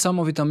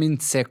 само витамин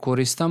С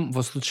користам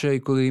во случај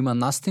кога има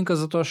настинка,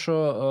 затоа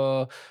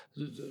што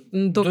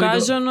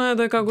докажано е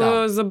дека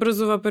го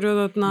забрзува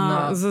периодот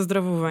на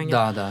заздравување.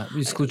 Да,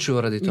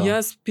 исклучиво ради тоа.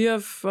 Јас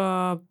пиев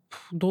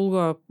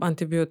долго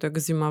антибиотик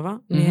зимава,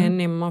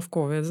 немав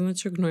ковид,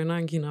 значи гнојна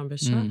ангина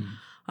беше.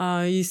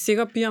 И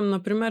сега пијам,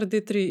 например,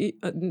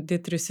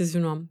 D3 се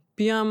извинувам,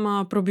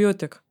 пијам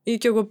пробиотик. И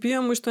ќе го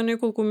пијам уште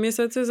неколку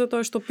месеци,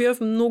 затоа што пиев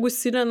многу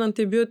силен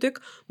антибиотик,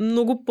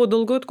 многу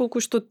подолго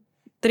отколку што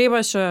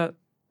требаше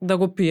да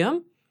го пијам.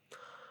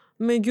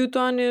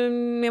 Меѓутоа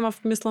немав,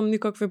 мислам,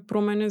 никакви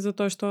промени,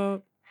 затоа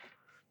што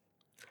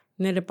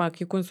нели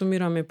пак и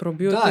консумираме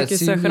пробиотик и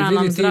се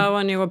хранам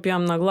здрава, не го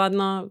пијам на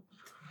гладна.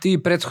 Ти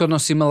претходно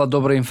си имала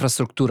добра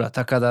инфраструктура,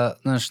 така да,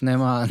 знаеш,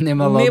 немала можност.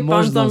 Не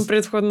можност. памтам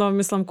претходно,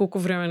 мислам, колку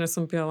време не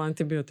сум пијала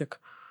антибиотик.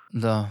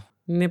 Да.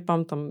 Не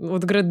памтам,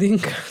 од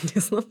градинка,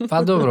 не знам. Па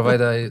добро,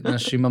 вајда,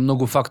 знаеш, има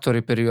многу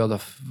фактори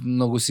периодов.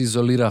 Многу се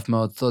изолиравме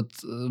од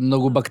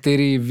многу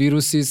бактерии,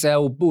 вируси, се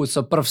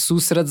со прв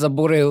сусрет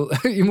забореил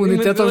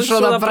имунитетот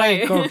што да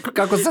прави,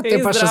 како се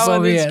тепаше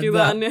со овие.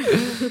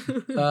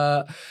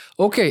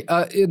 Океј,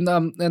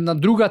 една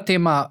друга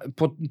тема,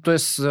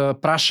 тоест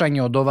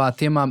прашање од оваа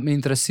тема ме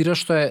интересира,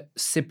 што е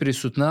се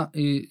присутна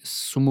и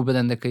сум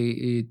убеден дека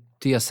и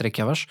ти ја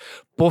среќаваш,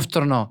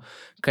 повторно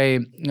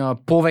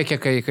повеќе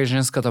кај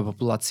женската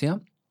популација,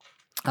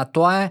 а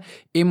тоа е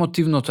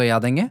емотивното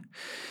јадење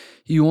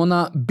и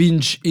она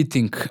binge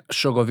eating,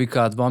 што го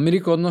викаат во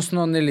Америка,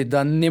 односно, нели,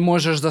 да не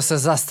можеш да се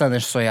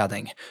застанеш со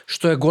јадење,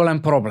 што е голем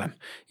проблем.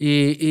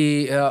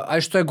 Ај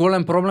што е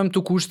голем проблем,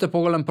 туку уште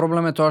поголем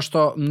проблем е тоа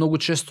што многу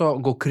често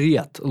го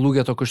кријат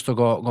луѓето кои што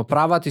го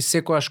прават и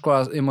секогаш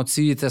кога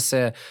емоциите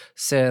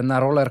се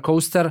на ролер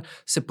коустер,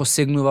 се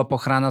посегнува по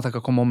храната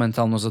како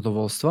моментално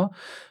задоволство.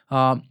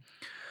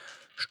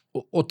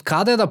 Од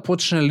каде да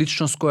почне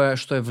личност која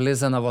што е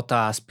влезена во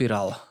таа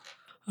спирала?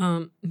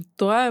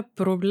 Тоа е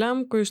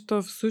проблем кој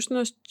што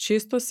всушност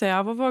често се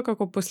јавува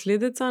како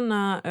последица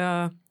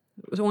на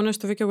оно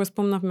што веќе го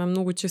спомнавме,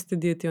 многу чести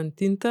диети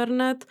од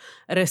интернет,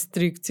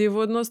 рестрикции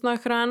во однос на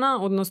храна,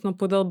 односно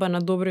поделба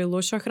на добра и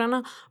лоша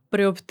храна,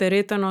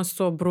 преоптеретено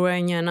со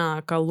броење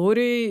на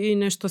калории и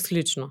нешто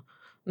слично.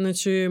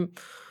 Значи,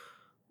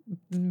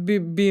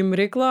 би им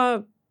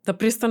рекла да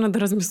престанат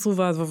да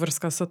размислуваат во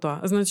врска со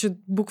тоа. Значи,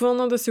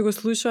 буквално да си го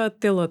слушаат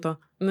телото.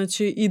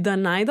 Значи, и да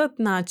најдат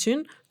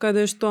начин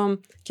каде што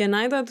ќе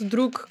најдат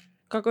друг,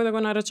 како да го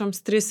наречам,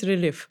 стрес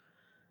релив.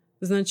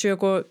 Значи,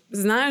 ако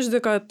знаеш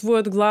дека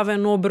твојот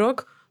главен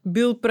оброк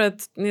бил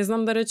пред, не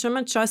знам да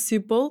речеме, час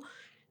и пол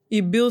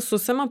и бил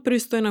сосема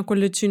пристојна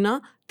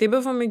количина,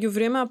 тебе во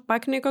меѓувреме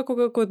пак некако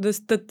како да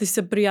ти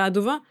се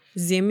пријадува,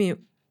 земи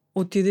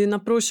отиди на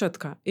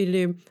прошетка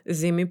или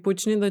земи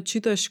почни да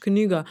читаш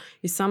книга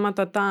и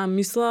самата таа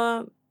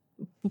мисла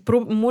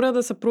мора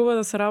да се проба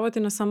да се работи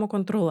на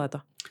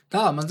самоконтролата.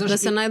 Да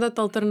се најдат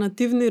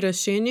алтернативни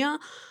решенија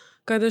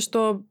каде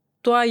што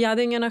тоа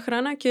јадење на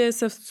храна ќе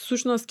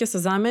се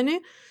замени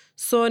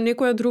со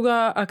некоја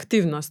друга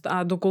активност,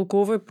 а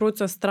доколку овој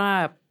процес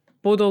трае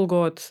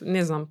подолго од,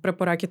 не знам,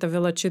 препораките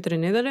велат 4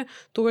 недели,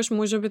 тогаш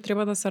можеби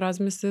треба да се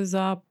размисли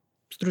за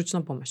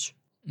стручна помош.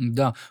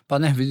 Да, па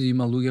не, види,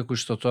 има луѓе кои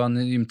што тоа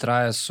не им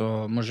трае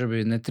со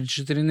можеби не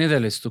 3-4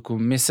 недели, туку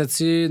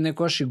месеци,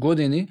 некогаш и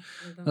години,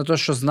 затоа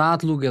што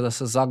знаат луѓе да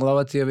се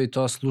заглават и еве и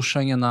тоа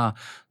слушање на,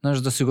 знаеш,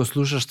 да си го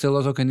слушаш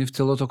телото, кај нив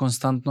телото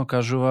константно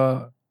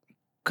кажува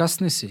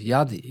касни си,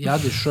 јади,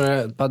 што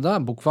е, па да,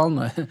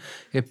 буквално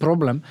е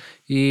проблем.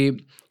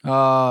 И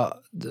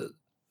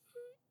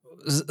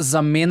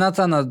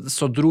замената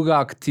со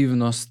друга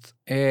активност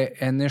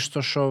е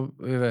нешто што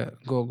еве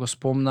го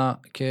спомна,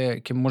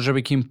 ќе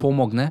можеби ќе им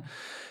помогне.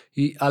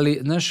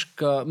 Али знаеш,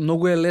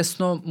 многу е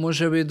лесно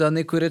можеби да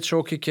некој рече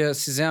оке ќе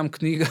си земам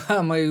книга,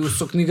 ама и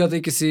со книгата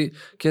и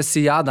ќе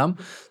си јадам.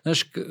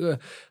 Знаеш,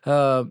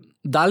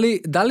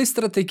 дали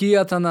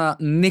стратегијата на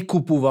не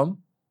купувам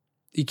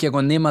и ќе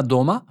го нема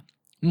дома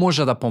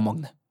може да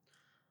помогне?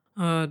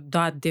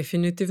 Да,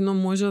 дефинитивно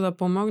може да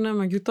помогне,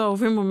 меѓутоа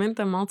овој момент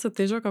е малце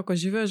тежок ако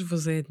живееш во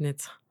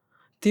заедница.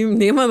 Ти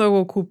нема да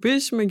го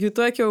купиш,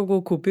 меѓутоа ќе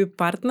го купи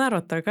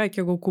партнерот, така,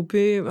 ќе го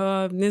купи,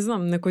 не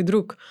знам, некој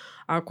друг.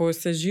 Ако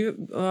се живе,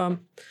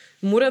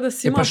 мора да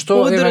си има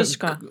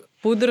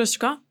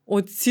поддршка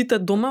од сите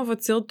дома во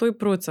цел тој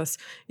процес.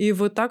 И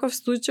во таков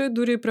случај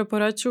дури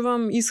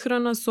препорачувам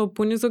исхрана со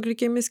понизок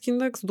гликемиски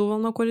индекс,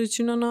 доволна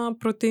количина на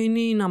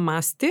протеини и на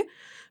масти,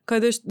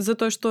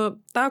 затоа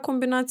што таа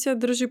комбинација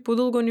држи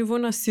подолго ниво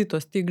на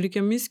ситост и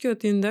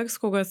гликемискиот индекс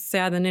кога се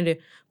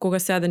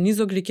јаде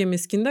низок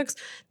гликемиски индекс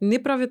не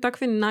прави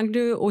такви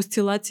нагли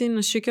осцилации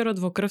на шеќерот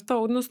во крвта,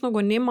 односно го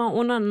нема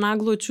она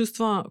нагло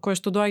чувство кое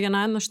што доаѓа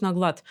наеднаш на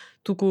глад,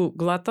 туку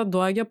гладта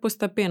доаѓа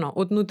постепено.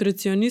 Од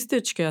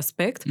нутриционистички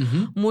аспект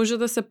може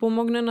да се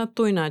помогне на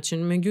тој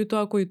начин,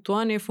 меѓутоа ако и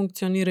тоа не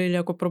функционира или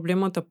ако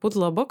проблемот е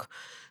подлабок,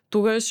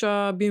 тогаш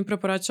би им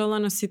препорачала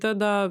на сите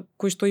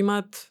кои што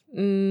имаат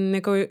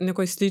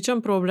некој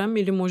сличен проблем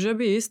или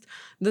можеби ист,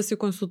 да се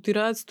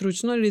консултираат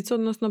стручно лице,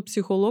 односно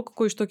психолог,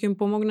 кој што ќе им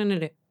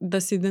помогне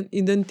да се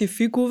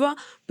идентификува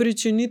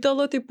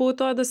причинителот и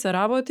потоа да се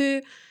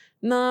работи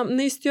на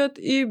истиот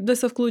и да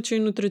се вклучи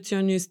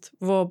нутриционист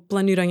во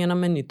планирање на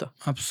менито.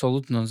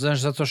 Апсолутно.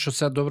 Знаеш, затоа што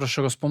сега добро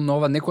што го спомна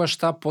ова, некојаш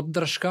таа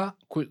поддршка,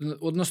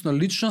 односно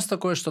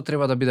личноста која што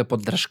треба да биде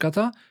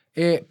поддршката,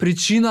 е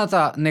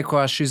причината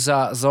некојаш и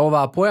за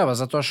оваа појава,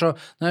 затоа што,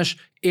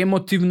 знаеш,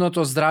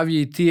 емотивното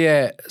здравје и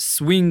тие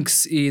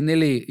swings и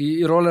нели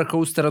и ролер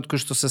коустерот кој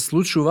што се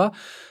случува,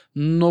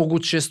 многу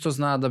често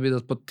знаат да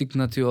бидат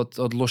поттикнати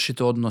од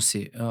лошите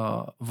односи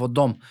во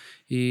дом.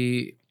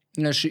 И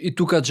знаеш, и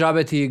тука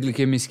џабе ти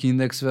гликемиски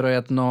индекс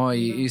веројатно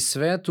и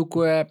све,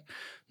 туку е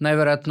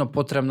најверојатно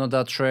потребно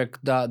да човек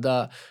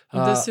да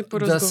се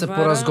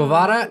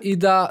поразговара и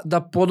да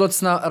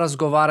подоцна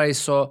разговара и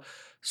со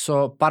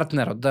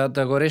партнерот,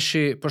 да го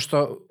реши,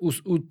 пошто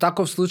у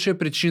таков случај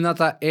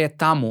причината е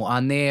таму,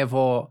 а не е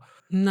во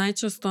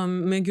најчесто,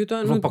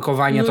 меѓутоа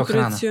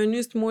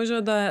нутриционист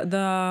може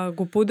да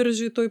го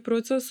поддржи тој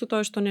процес со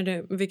тоа што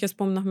веќе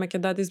спомнавме ќе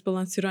даде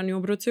избалансирани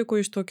оброци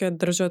кои што ќе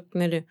држат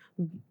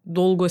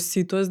долго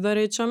ситост, да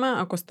речеме,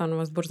 ако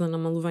станува збор за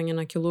намалување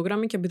на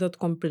килограми, ќе бидат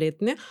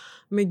комплетни.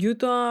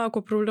 Меѓутоа, ако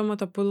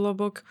проблемот е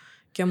подлабок,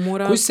 ќе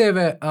мора. Кои се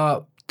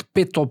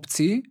 5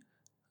 опции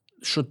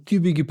што ти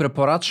би ги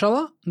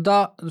препорачала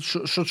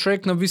што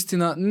човек на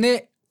вистина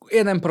не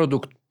еден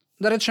продукт,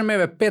 да речеме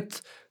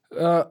 5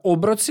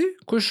 оброци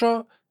кои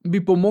што би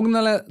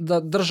помогнале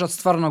да држат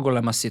стварно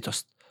голема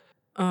ситост?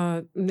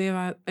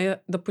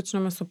 Да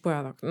почнеме со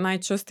појадок.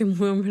 Најчести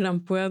мој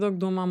омилен појадок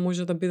дома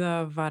може да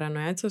биде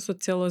варено јајце со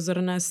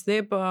целозрнест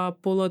хлеб,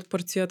 пола од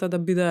порцијата да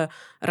биде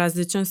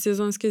различен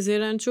сезонски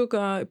зеленчук,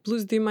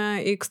 плюс да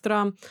има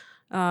екстра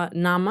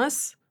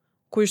намаз,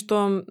 кој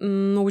што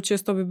многу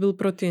често би бил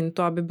протеин.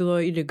 Тоа би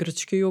било или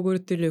грчки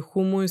јогурт, или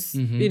хумус,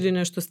 или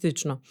нешто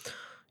слично.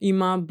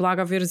 Има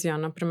блага верзија,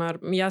 например,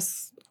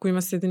 јас кој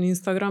има следен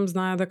Инстаграм,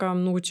 знае дека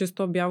многу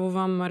често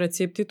објавувам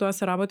рецепти, тоа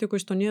се работи кои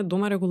што ние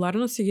дома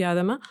регуларно си ги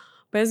јадеме,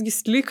 па јас ги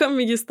сликам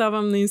и ги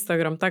ставам на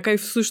Инстаграм. Така и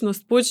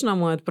всушност почна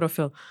мојот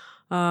профил.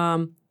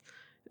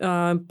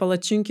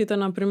 Палачинките,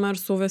 например,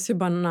 со овес и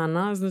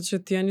банана, значи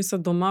тие ни се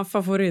дома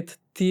фаворит.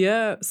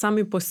 Тие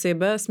сами по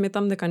себе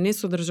сметам дека не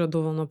содржат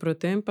доволно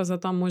протеин, па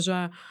затоа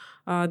може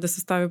да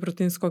се стави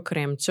протеинско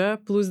кремче,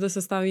 плюс да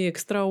се стави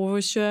екстра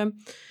овоше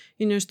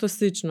и нешто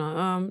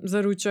слично.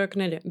 За ручек,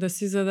 да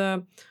си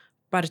заде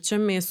парче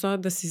месо,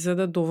 да си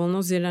заде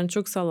доволно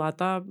зеленчук,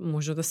 салата,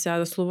 може да се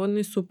јаде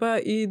слободно супа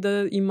и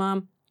да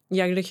има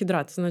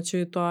јаглехидрат.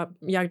 Значи тоа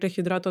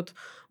јаглехидратот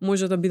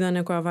може да биде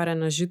некоја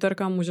варена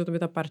житарка, може да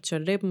биде парче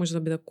леб, може да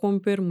биде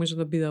компир, може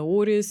да биде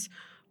ориз.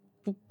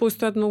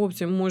 Постојат многу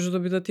опции, може да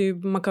бидат и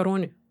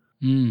макарони.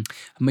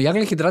 Ама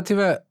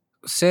јаглехидративе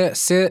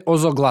се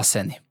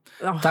озогласени.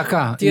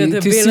 Така, и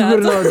ти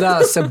сигурно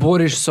се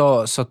бориш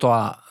со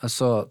тоа,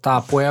 со таа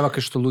појава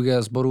кај што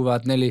луѓе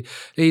зборуваат, нели,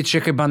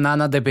 чекај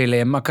банана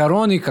дебеле,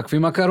 макарони, какви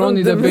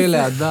макарони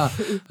дебеле, да.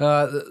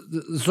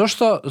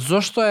 Зошто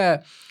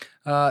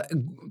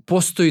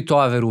постои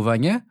тоа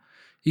верување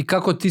и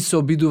како ти се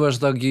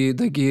обидуваш да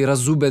ги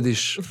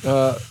разубедиш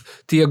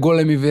тие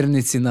големи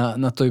верници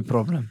на тој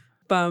проблем?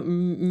 Па,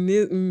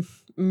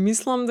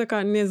 Мислам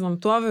дека, не знам,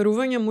 тоа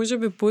верување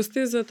можеби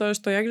постои затоа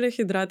што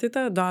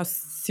јаглехидратите, да,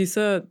 си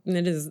се,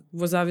 нели,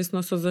 во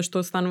зависност од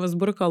зашто станува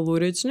збор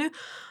калорични,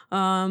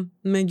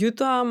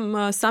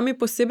 меѓутоа сами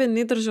по себе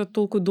не држат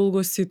толку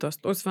долго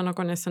ситост, освен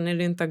ако не се,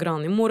 нели,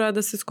 интегрални. Мора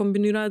да се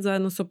скомбинираат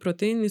заедно со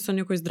протеин и со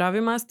некои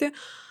здрави масти,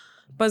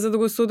 па за да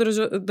го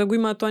содржа, да го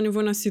има тоа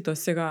ниво на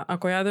ситост. Сега,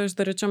 ако јадеш,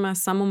 да речеме,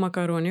 само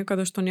макарони,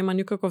 каде што нема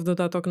никаков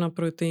додаток на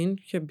протеин,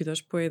 ќе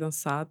бидеш по 1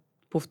 сат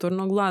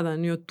повторно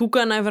гладен. И од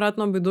тука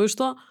најверојатно би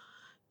дошло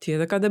тие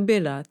дека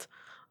дебелеат.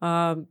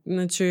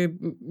 Значи,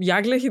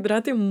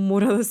 јаглехидрати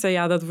мора да се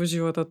јадат во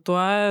животот.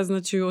 Тоа е,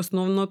 значи,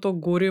 основното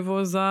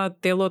гориво за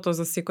телото,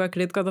 за секоја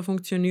клетка да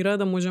функционира,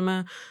 да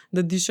можеме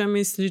да дишаме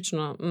и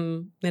слично.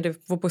 Нели,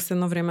 во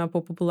последно време е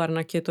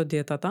популарна кето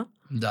диетата.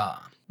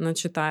 Да.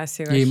 Значи, таа е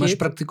сега Имаш хит.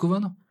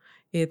 практикувано?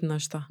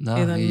 Еднашта. Да,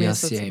 Еден и јас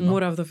месец. ја имам.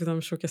 Морав да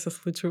видам што ќе се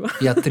случува.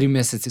 Ја 3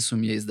 месеци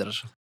сум ја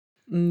издржал.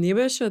 Не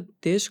беше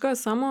тешка,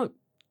 само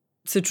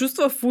се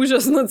чувствував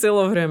ужасно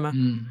цело време.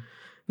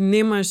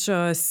 Немаш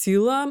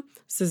сила,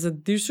 се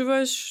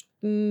задишуваш,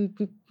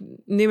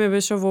 не ме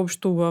беше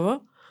воопшто убава,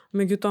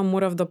 меѓутоа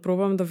морав да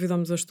пробам да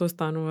видам зашто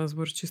станува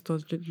збор, чисто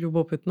од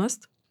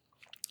љубопитност.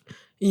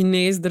 И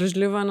не е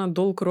издржлива на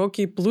долг рок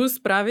и плюс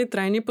прави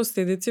трајни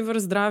последици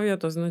врз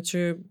здравјето,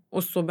 значи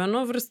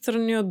особено врз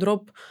црниот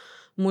дроб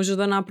може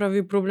да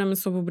направи проблеми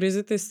со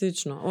бубрезите и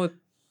слично.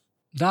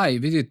 Да, и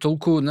види,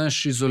 толку,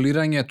 знаеш,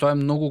 изолирање, тоа е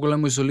многу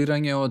големо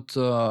изолирање од,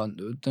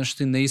 знаеш,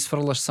 ти не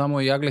исфрлаш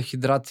само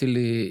јаглехидрат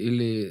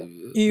или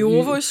И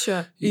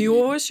овоше, и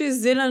овоше и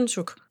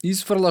зеленчук.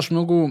 Исфрлаш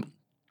многу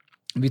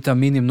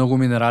витамини, многу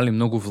минерали,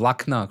 многу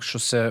влакна, што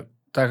се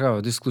така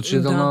од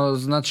исклучително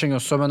значење,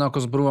 особено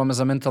ако зборуваме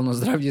за ментално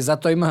здравје.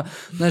 Затоа има,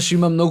 знаеш,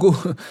 има многу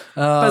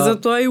Па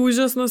затоа и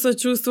ужасно се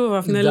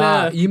чувствував, нели?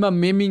 Да, има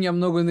мемиња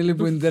многу, нели,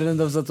 по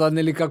интернетов за тоа,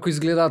 нели, како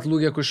изгледаат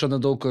луѓе кои што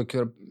надолку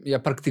ја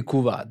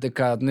практикуваат,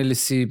 дека, нели,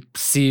 си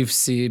сив,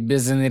 си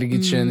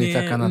безенергичен и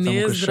така натаму.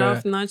 Не е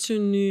здрав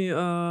начин,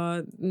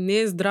 не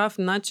е здрав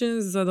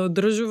начин за да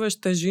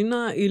одржуваш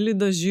тежина или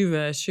да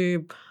живееш. И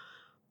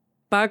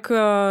пак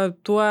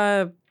тоа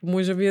е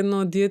можеби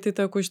една од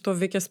диетите кои што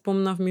веќе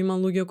спомнавме, има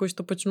луѓе кои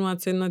што почнуваат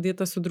со една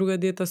диета, со друга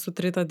диета, со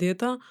трета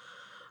диета.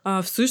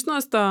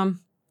 Всушност,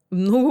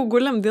 многу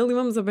голем дел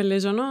имам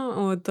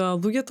забележано од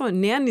луѓето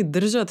не ја ни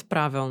држат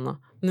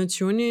правилно.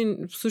 Значи,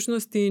 они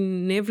всушност и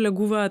не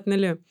влегуваат,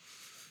 нели,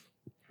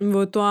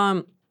 во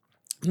тоа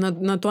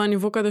на тоа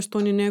ниво каде што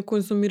они не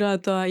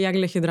консумираат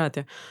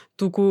јаглехидрати.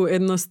 Туку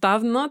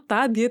едноставно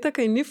таа диета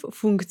кај нив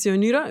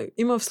функционира,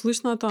 има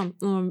вслушното,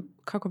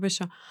 како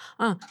беше?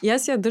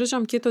 Јас ја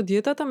држам кето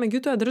диетата,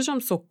 меѓутоа ја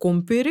држам со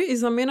компери и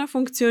за мене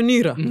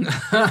функционира.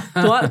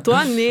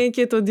 Тоа не е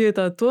кето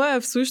диета, тоа е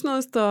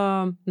всушност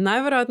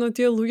најверојатно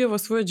тие луѓе во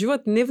својот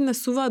живот не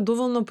внесуваат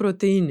доволно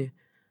протеини.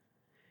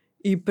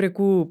 И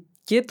преку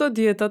кето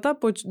диетата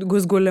го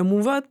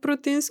зголемуваат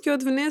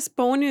протеинскиот внес,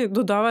 па они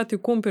додаваат и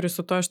компери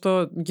со тоа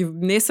што ги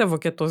внесе во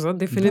кетоза,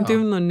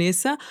 дефинитивно не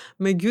се,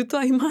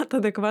 меѓутоа имаат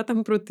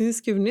адекватен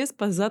протеински внес,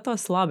 па затоа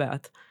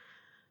слабеат.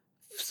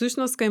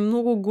 Всушност, кај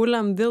многу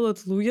голем дел од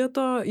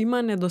луѓето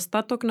има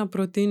недостаток на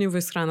протеини во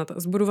исхраната.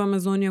 Зборуваме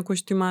за оние кои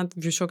што имаат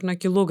вишок на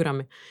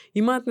килограми.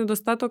 Имаат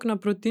недостаток на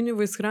протеини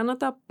во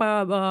исхраната,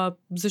 па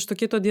зашто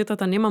кето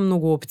диетата нема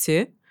многу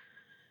опции,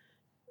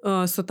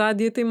 со таа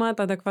диета имаат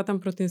адекватен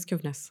протеински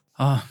внес.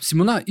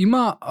 Симона,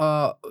 има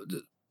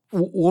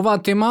оваа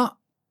тема,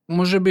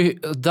 можеби,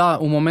 да,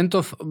 у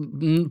моментов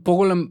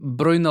поголем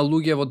број на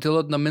луѓе во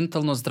делот на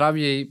ментално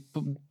здравје и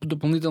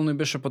дополнително и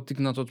беше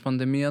поттикнат од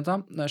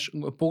пандемијата, знаеш,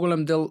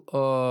 поголем дел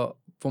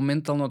во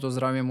менталното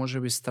здравје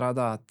можеби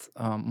страдаат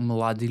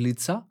млади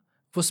лица,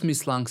 во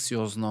смисла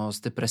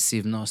анксиозност,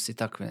 депресивност и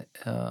такви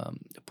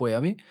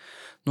појави,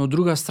 но од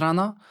друга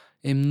страна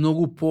е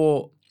многу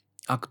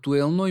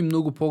актуелно и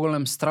многу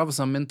поголем страв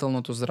за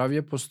менталното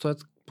здравје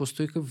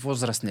постои кај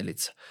возрастни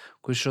лица,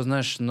 кои што,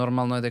 знаеш,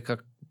 нормално е дека,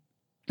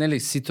 нели,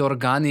 сите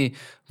органи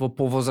во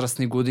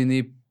повозрастни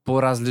години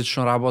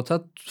поразлично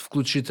работат,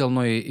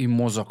 вклучително и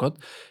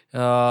мозокот.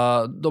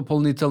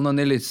 Дополнително,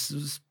 нели,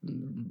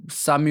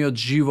 самиот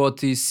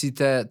живот и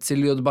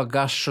целиот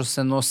багаж што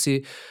се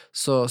носи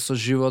со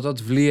животот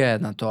влијае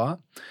на тоа.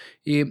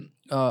 И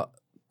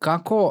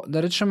како,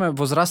 да речеме,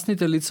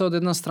 возрастните лица од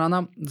една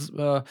страна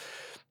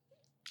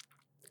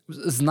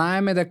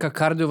знаеме дека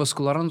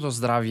кардиоваскуларното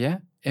здравје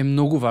е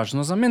многу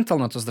важно за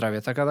менталното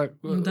здравје, така да,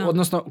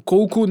 односно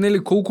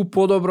колку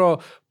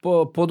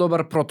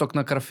подобар проток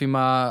на крв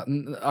има,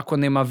 ако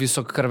нема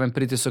висок крвен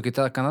притисок и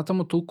така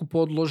натаму, толку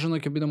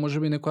поодложено ќе биде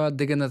можеби некоја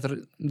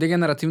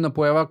дегенеративна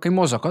појава кај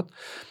мозокот.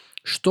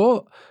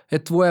 Што е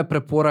твоја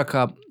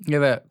препорака,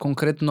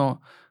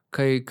 конкретно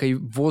кај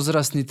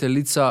возрастните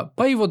лица,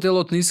 па и во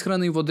делот на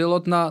исхрана и во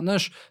делот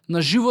на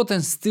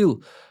животен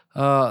стил?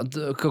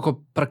 како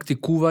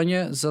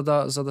практикување за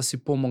да си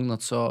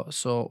помогнат со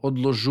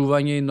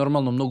одложување и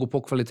нормално многу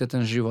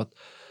поквалитетен живот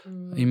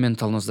и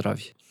ментално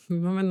здравје.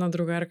 Имам една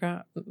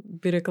другарка,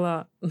 би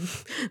рекла,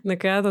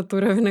 нека јадат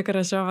туреви, нека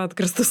решаваат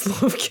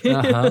крстословки.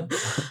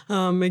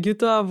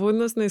 Меѓутоа, во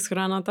однос на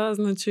исхраната,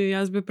 значи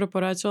јас би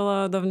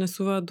препорачала да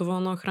внесуваат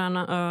доволно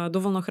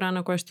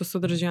храна која што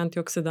содржи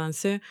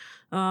антиоксиданси.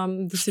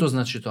 Што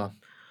значи тоа?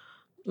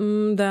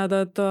 Да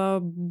јадат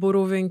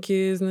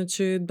боровинки,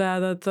 значи да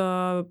јадат,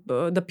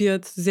 да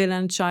пијат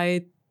зелен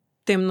чај,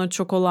 темно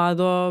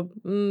чоколадо,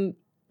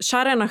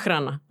 шарена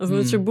храна.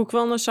 Значи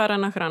буквално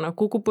шарена храна.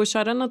 Колку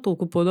пошарена,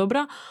 толку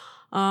подобра.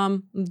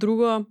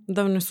 Друго,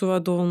 да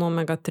внесуваат доволно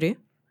омега-3.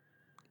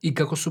 И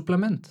како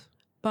суплемент?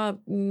 Па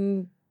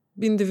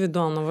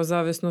индивидуално во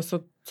зависност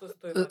од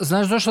состојбата.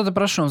 Знаеш зашто те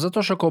прашувам?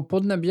 Затоа што како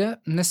поднебје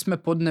не сме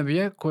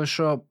поднебје кое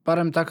што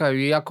барем така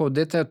и јако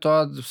дете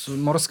тоа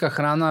морска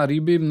храна,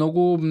 риби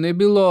многу не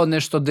било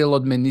нешто дел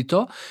од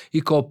менито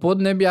и како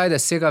поднебје ајде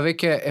сега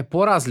веќе е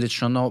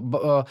поразлично, но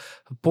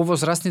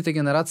повозрастните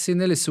генерации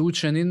нели се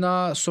учени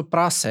со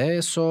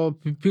прасе, со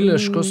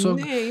пилешко, со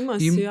Не, има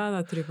си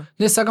јадат риба.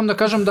 Не сакам да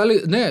кажам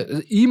дали не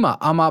има,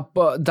 ама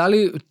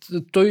дали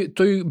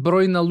тој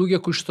број на луѓе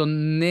кои што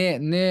не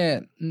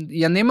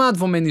ја немаат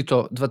во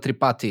менито 2-3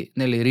 пати,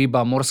 нели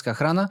риба, морска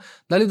храна,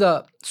 дали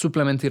да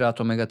суплементираат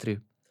омега-3?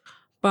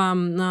 Па,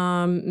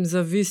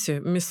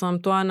 зависи.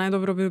 Мислам, тоа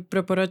најдобро би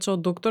препорачал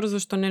доктор,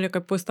 зашто нели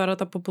кај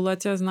постарата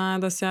популација знае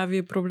да се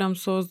јави проблем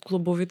со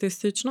зглобовите и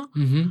слично.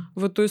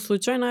 Во тој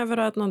случај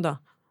најверојатно да.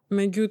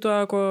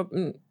 Меѓутоа, ако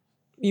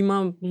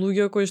има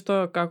луѓе кои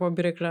што, како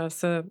би рекла,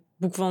 се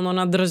буквално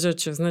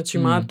надржачи, значи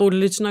имаат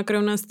одлична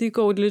кревна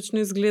слика, одлично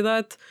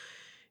изгледаат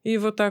и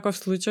во таков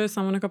случај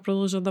само нека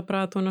продолжат да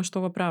прават она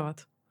што го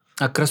прават.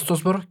 А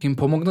крстосбор ќе им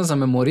помогна за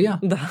меморија?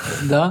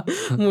 Да.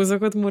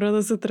 Мозокот мора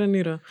да се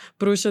тренира.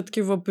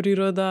 Прошетки во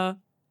природа,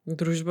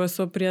 дружба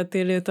со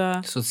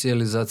пријателите,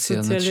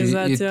 социализација.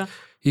 социализација.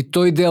 И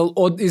тој дел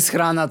од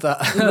исхраната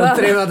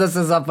треба да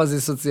се запази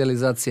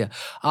социализација.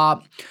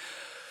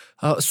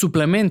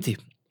 Суплементи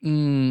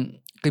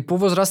кај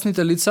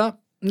повозрастните лица,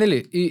 нели,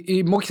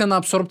 и моќта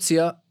на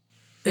апсорпција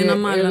е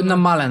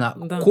намалена.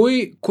 Да.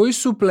 Кои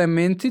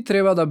суплементи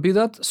треба да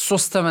бидат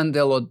составен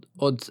дел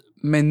од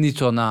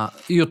менито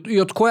и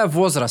од која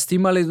возраст?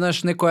 Има ли,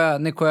 знаеш,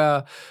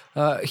 некоја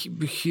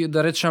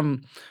да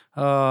речам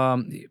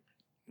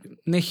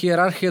не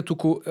хиерархија,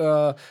 туку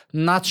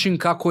начин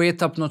како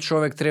етапно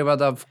човек треба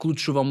да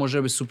вклучува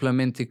можеби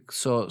суплементи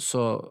со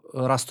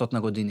растот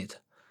на годините?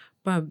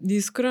 Па,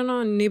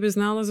 искрено не би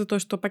знала,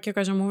 затоа што пак ќе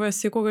кажам, ова е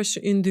секогаш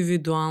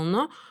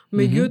индивидуално,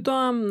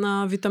 меѓутоа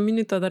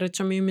витамините, да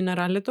речеме, и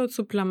минералите од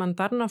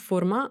суплементарна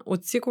форма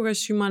од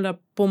секогаш имале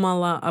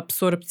помала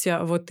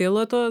апсорпција во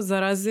телото за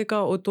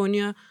разлика од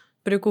оние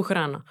преку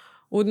храна.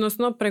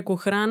 Односно, преку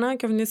храна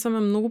ќе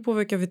внесеме многу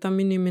повеќе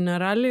витамини и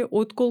минерали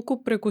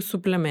отколку преку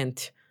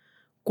суплементи.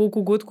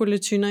 Колку год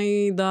количина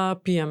и да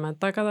пиеме.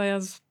 Така да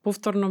јас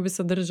повторно би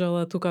се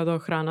држала тука до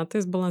храната,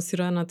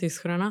 избалансираната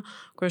исхрана,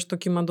 која што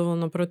ќе има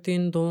доволно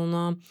протеин,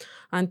 доволно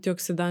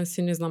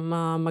антиоксиданси, не знам,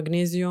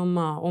 магнезиум,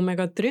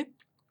 омега-3.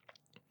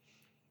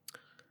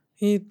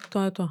 И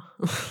тоа е тоа.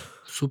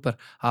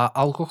 Супер. А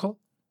алкохол?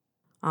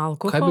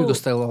 Алкохол? Кај би го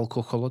ставила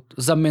алкохолот?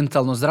 За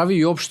ментално здравје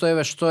и општо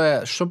еве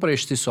што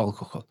правиш ти со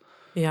алкохол?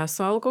 Јас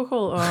со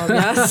алкохол,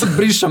 јас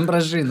бришам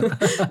прашина.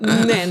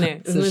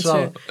 Не,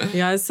 значи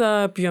јас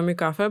пијам и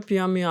кафе,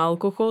 пијам и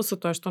алкохол, со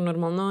тоа што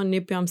нормално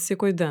не пијам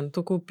секој ден,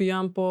 туку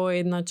пијам по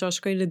 1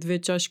 чашка или 2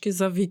 чашки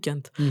за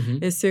викенд.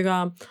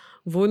 Сега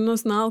во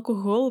однос на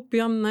алкохол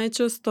пијам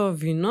најчесто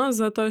вино,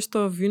 затоа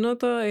што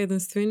виното е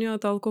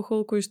единствениот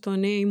алкохол кој што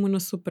не е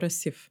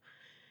имуносупресив.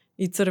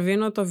 И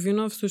црвеното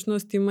вино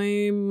всушност има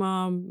и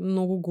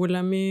многу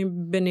големи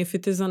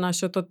бенефити за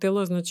нашето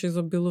тело, значи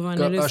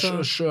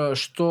изобилување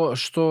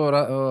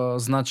Што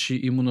значи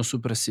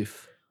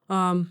имуносупресив?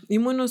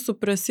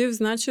 Имуносупресив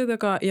значи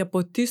дека ја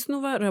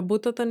потиснува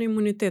работата на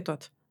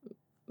имунитетот.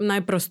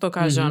 Најпросто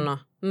кажано.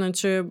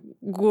 Значи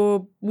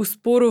го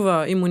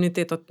успорува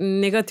имунитетот,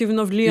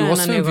 негативно влијае на него.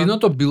 И освен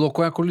виното, било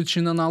која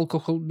количина на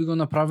алкохол би го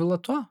направила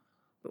тоа?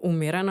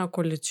 Умерена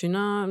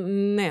количина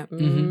не.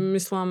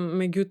 Мислам,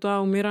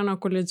 меѓутоа умерена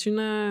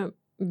количина е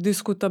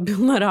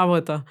дискутабилна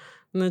работа.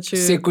 Значи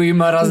секој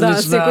има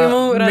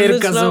различна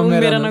мерка за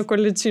умерена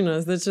количина.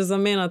 Значи за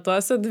мене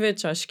тоа се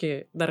 2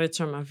 чашки, да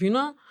речеме,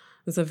 вино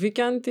за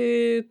викенд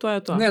и тоа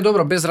е тоа. Не,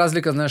 добро, без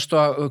разлика, знаеш,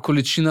 тоа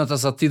количината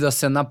за ти да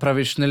се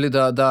направиш, нели,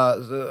 да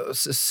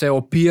се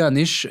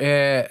опијаниш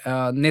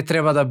не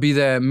треба да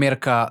биде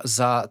мерка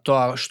за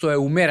тоа што е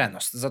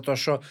умереност, затоа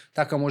што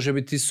така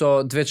можеби ти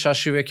со 2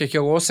 чаши веќе ќе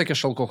го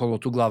осеќаш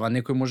алкохолот у глава,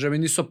 некој можеби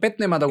ни со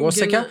 5 нема да го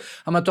осеќа,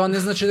 ама тоа не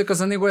значи дека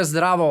за него е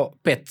здраво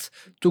 5.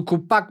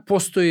 Туку пак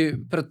постои,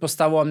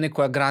 предпоставувам,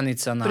 некоја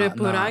граница на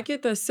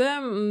препораките се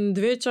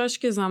 2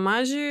 чашки за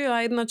мажи,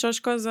 а 1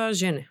 чашка за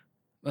жени.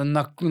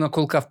 На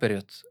колкав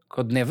период?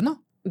 Дневно?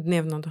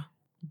 Дневно, да.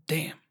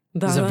 Дем.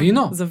 За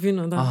вино? За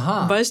вино, да.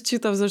 Аха. Баш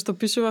читав зашто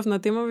пишував на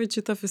темави,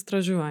 читав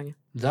истражување.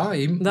 Да,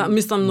 Да,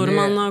 мислам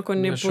нормално ако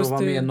не постои.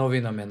 Ова ми е постои.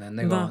 нови на мене,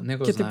 него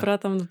Ќе ти знаеш.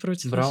 пратам да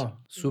прочиташ. Браво,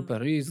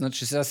 супер. И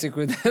значи сега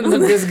секој ден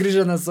без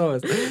грижа на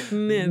совест.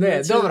 Не,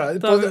 Не, значи, добро,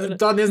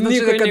 тоа не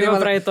значи никој дека не нема го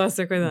прави тоа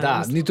секој ден. Да,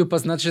 мислам. ниту па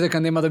значи дека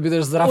нема да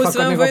бидеш здрав ако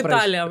Освен не во го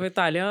правиш. Италија, во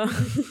Италија.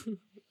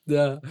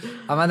 Да.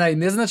 Ама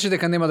не значи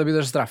дека нема да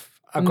бидеш здрав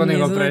ако не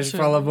го правиш, значи.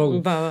 фала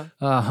Богу. Да.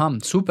 Аха,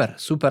 супер.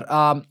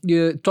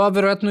 Тоа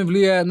веројатно и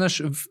влијае,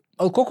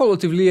 алкохолот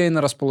ти влијае и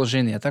на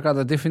расположение, така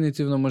да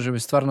дефинитивно можеби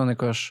стварно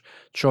некојаш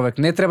човек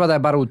не треба да е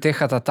бара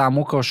утехата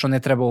таму, као што не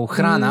треба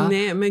храна.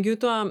 Не,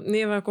 меѓутоа,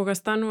 нева кога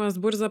станува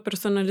збор за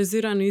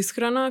персонализирана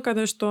исхрана,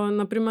 каде што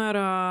на пример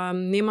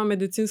нема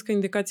медицинска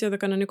индикација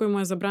дека на некој му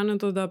е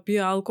забрането да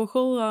пие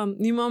алкохол,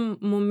 имам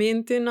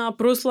моменти на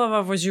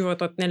прослава во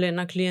животот, нели,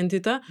 на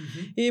клиентите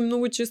и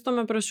многу често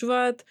ме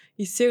прашуваат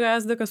и сега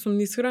јас дека сум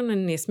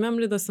исхранен, не смеам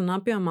ли да се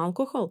напијам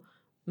алкохол?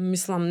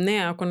 Мислам, не,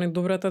 ако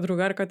добрата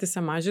другарка ти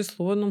се мажи,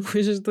 слободно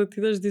можеш да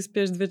отидеш да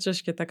испиеш 2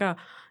 чашки, така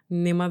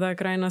нема да е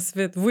крај на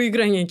свет. Во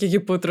играње ќе ги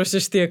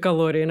потрошиш тие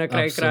калории на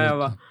крај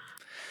крајава.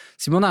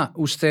 Симона,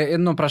 уште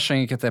едно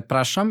прашање ќе те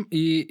прашам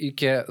и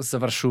ќе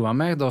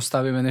завршуваме, да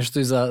оставиме нешто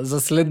и за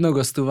следно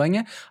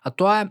гостување, а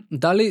тоа е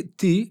дали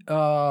ти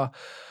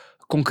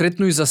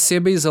конкретно и за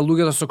себе и за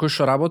луѓето со кои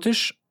што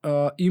работиш,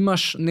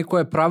 имаш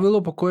некое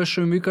правило по кое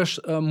што им викаш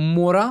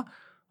мора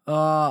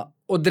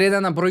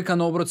одредена бројка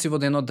на оброци во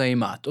денот да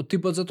имаат. Од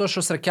типот затоа што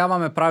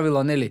среќаваме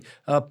правила, нели,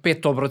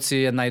 5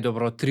 оброци е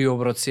најдобро, 3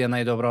 оброци е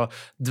најдобро,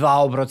 2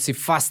 оброци,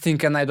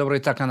 фастинг е најдобро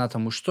и така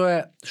натаму. Што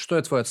е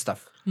твојот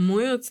став?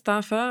 Мојот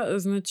став е,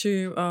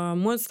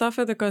 мојот став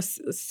е дека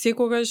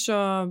секогаш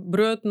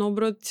бројот на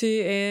оброци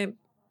е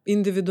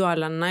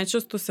индивидуален.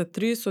 Најчесто се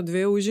 3 со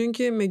 2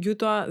 ужинки,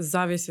 меѓутоа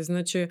зависи.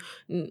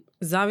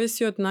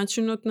 Зависи од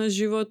начинот на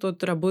живот,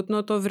 од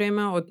работното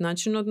време, од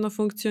начинот на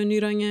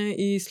функционирање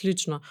и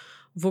слично.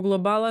 Во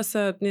глобала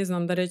се, не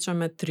знам, да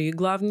речеме 3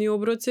 главни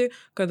оброци,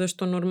 каде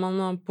што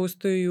нормално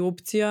постои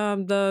опција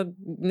да,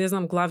 не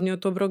знам,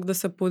 главниот оброк да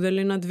се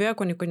подели на 2,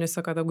 ако некој не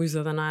сака да го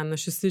изеде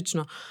наеднаш и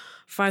слично.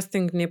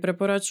 Фастинг не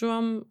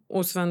препорачувам,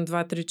 освен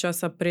 2-3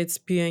 часа пред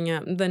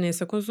спиење да не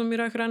се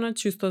конзумира храна,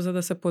 чисто за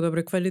да се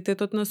подобри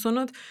квалитетот на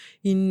сонот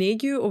и не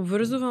ги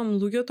обврзувам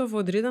луѓето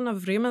во одредена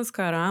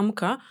временска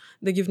рамка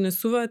да ги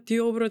внесуваат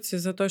тие оброци,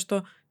 затоа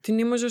што ти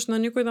не можеш на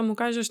некој да му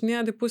кажеш не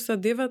јади после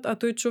 9, а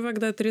тој човек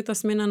да е трета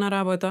смена на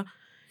работа.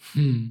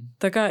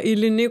 Така,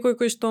 или некој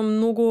кој што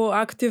многу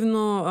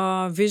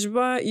активно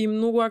вежба и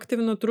многу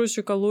активно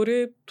троши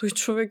калории, тој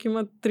човек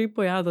има 3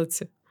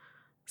 појадоци.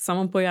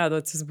 Само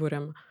појадоци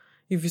зборам.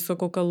 И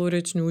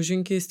висококалорични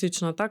ужинки и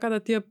слично. Така да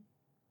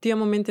тие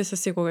моменти се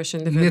секогаш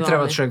индивидуални. Не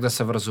треба човек да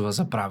се врзува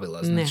за правила,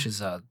 значи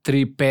за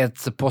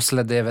 3-5,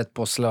 после 9,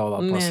 после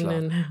ова,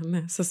 после.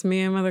 Не. Се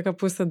смееме дека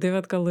после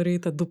 9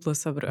 калориите дупло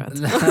се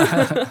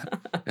бројат.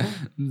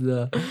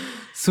 Да.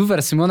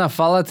 Супер, Симона,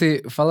 фала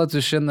ти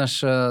уште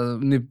еднаш,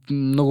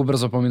 многу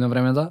брзо помина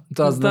времето.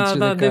 Тоа значи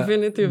дека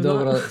дефинитивно.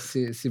 Добро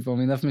си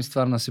поминавме,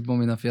 стварно си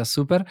поминав ја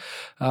супер.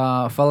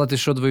 Фала ти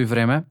што одвои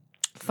време.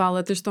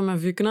 Фала ти што ме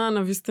викна,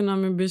 навистина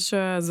ми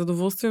беше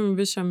задоволство, ми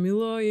беше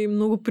мило и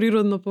многу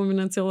природно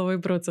помина цел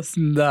овој процес.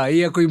 Да,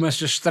 иако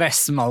имаше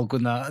стрес малку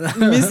на...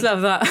 Мислев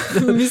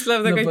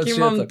дека ќе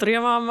имам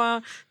трема,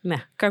 ама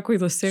не, како и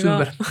до сега.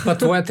 Супер, па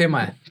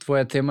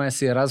твоја тема е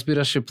си ја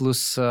разбираш и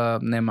плюс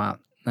нема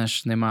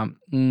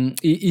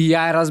и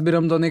ја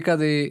разбирам до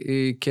некаде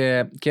и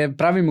ќе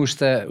правиме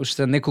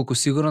уште неколку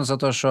сигурно,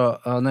 затоа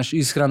што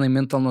исхрана и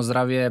ментално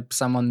здравје е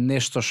само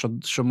нешто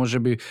што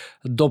можеби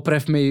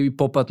допревме и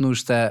попатно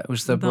уште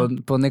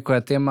по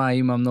некоја тема,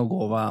 има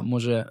многу ова,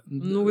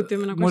 многу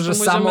теми на кои може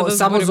што можеме да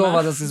само за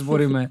ова да се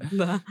збориме.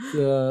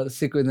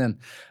 Секој ден.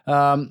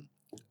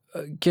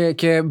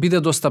 Ќе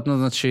биде достапно,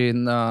 значи,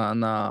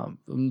 на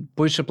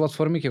поише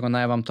платформи, ќе го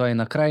најавам тоа и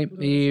на крај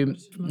и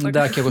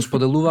да, ќе го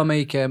споделуваме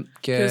и ќе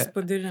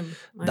споделиме.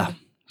 Да,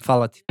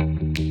 фала ти.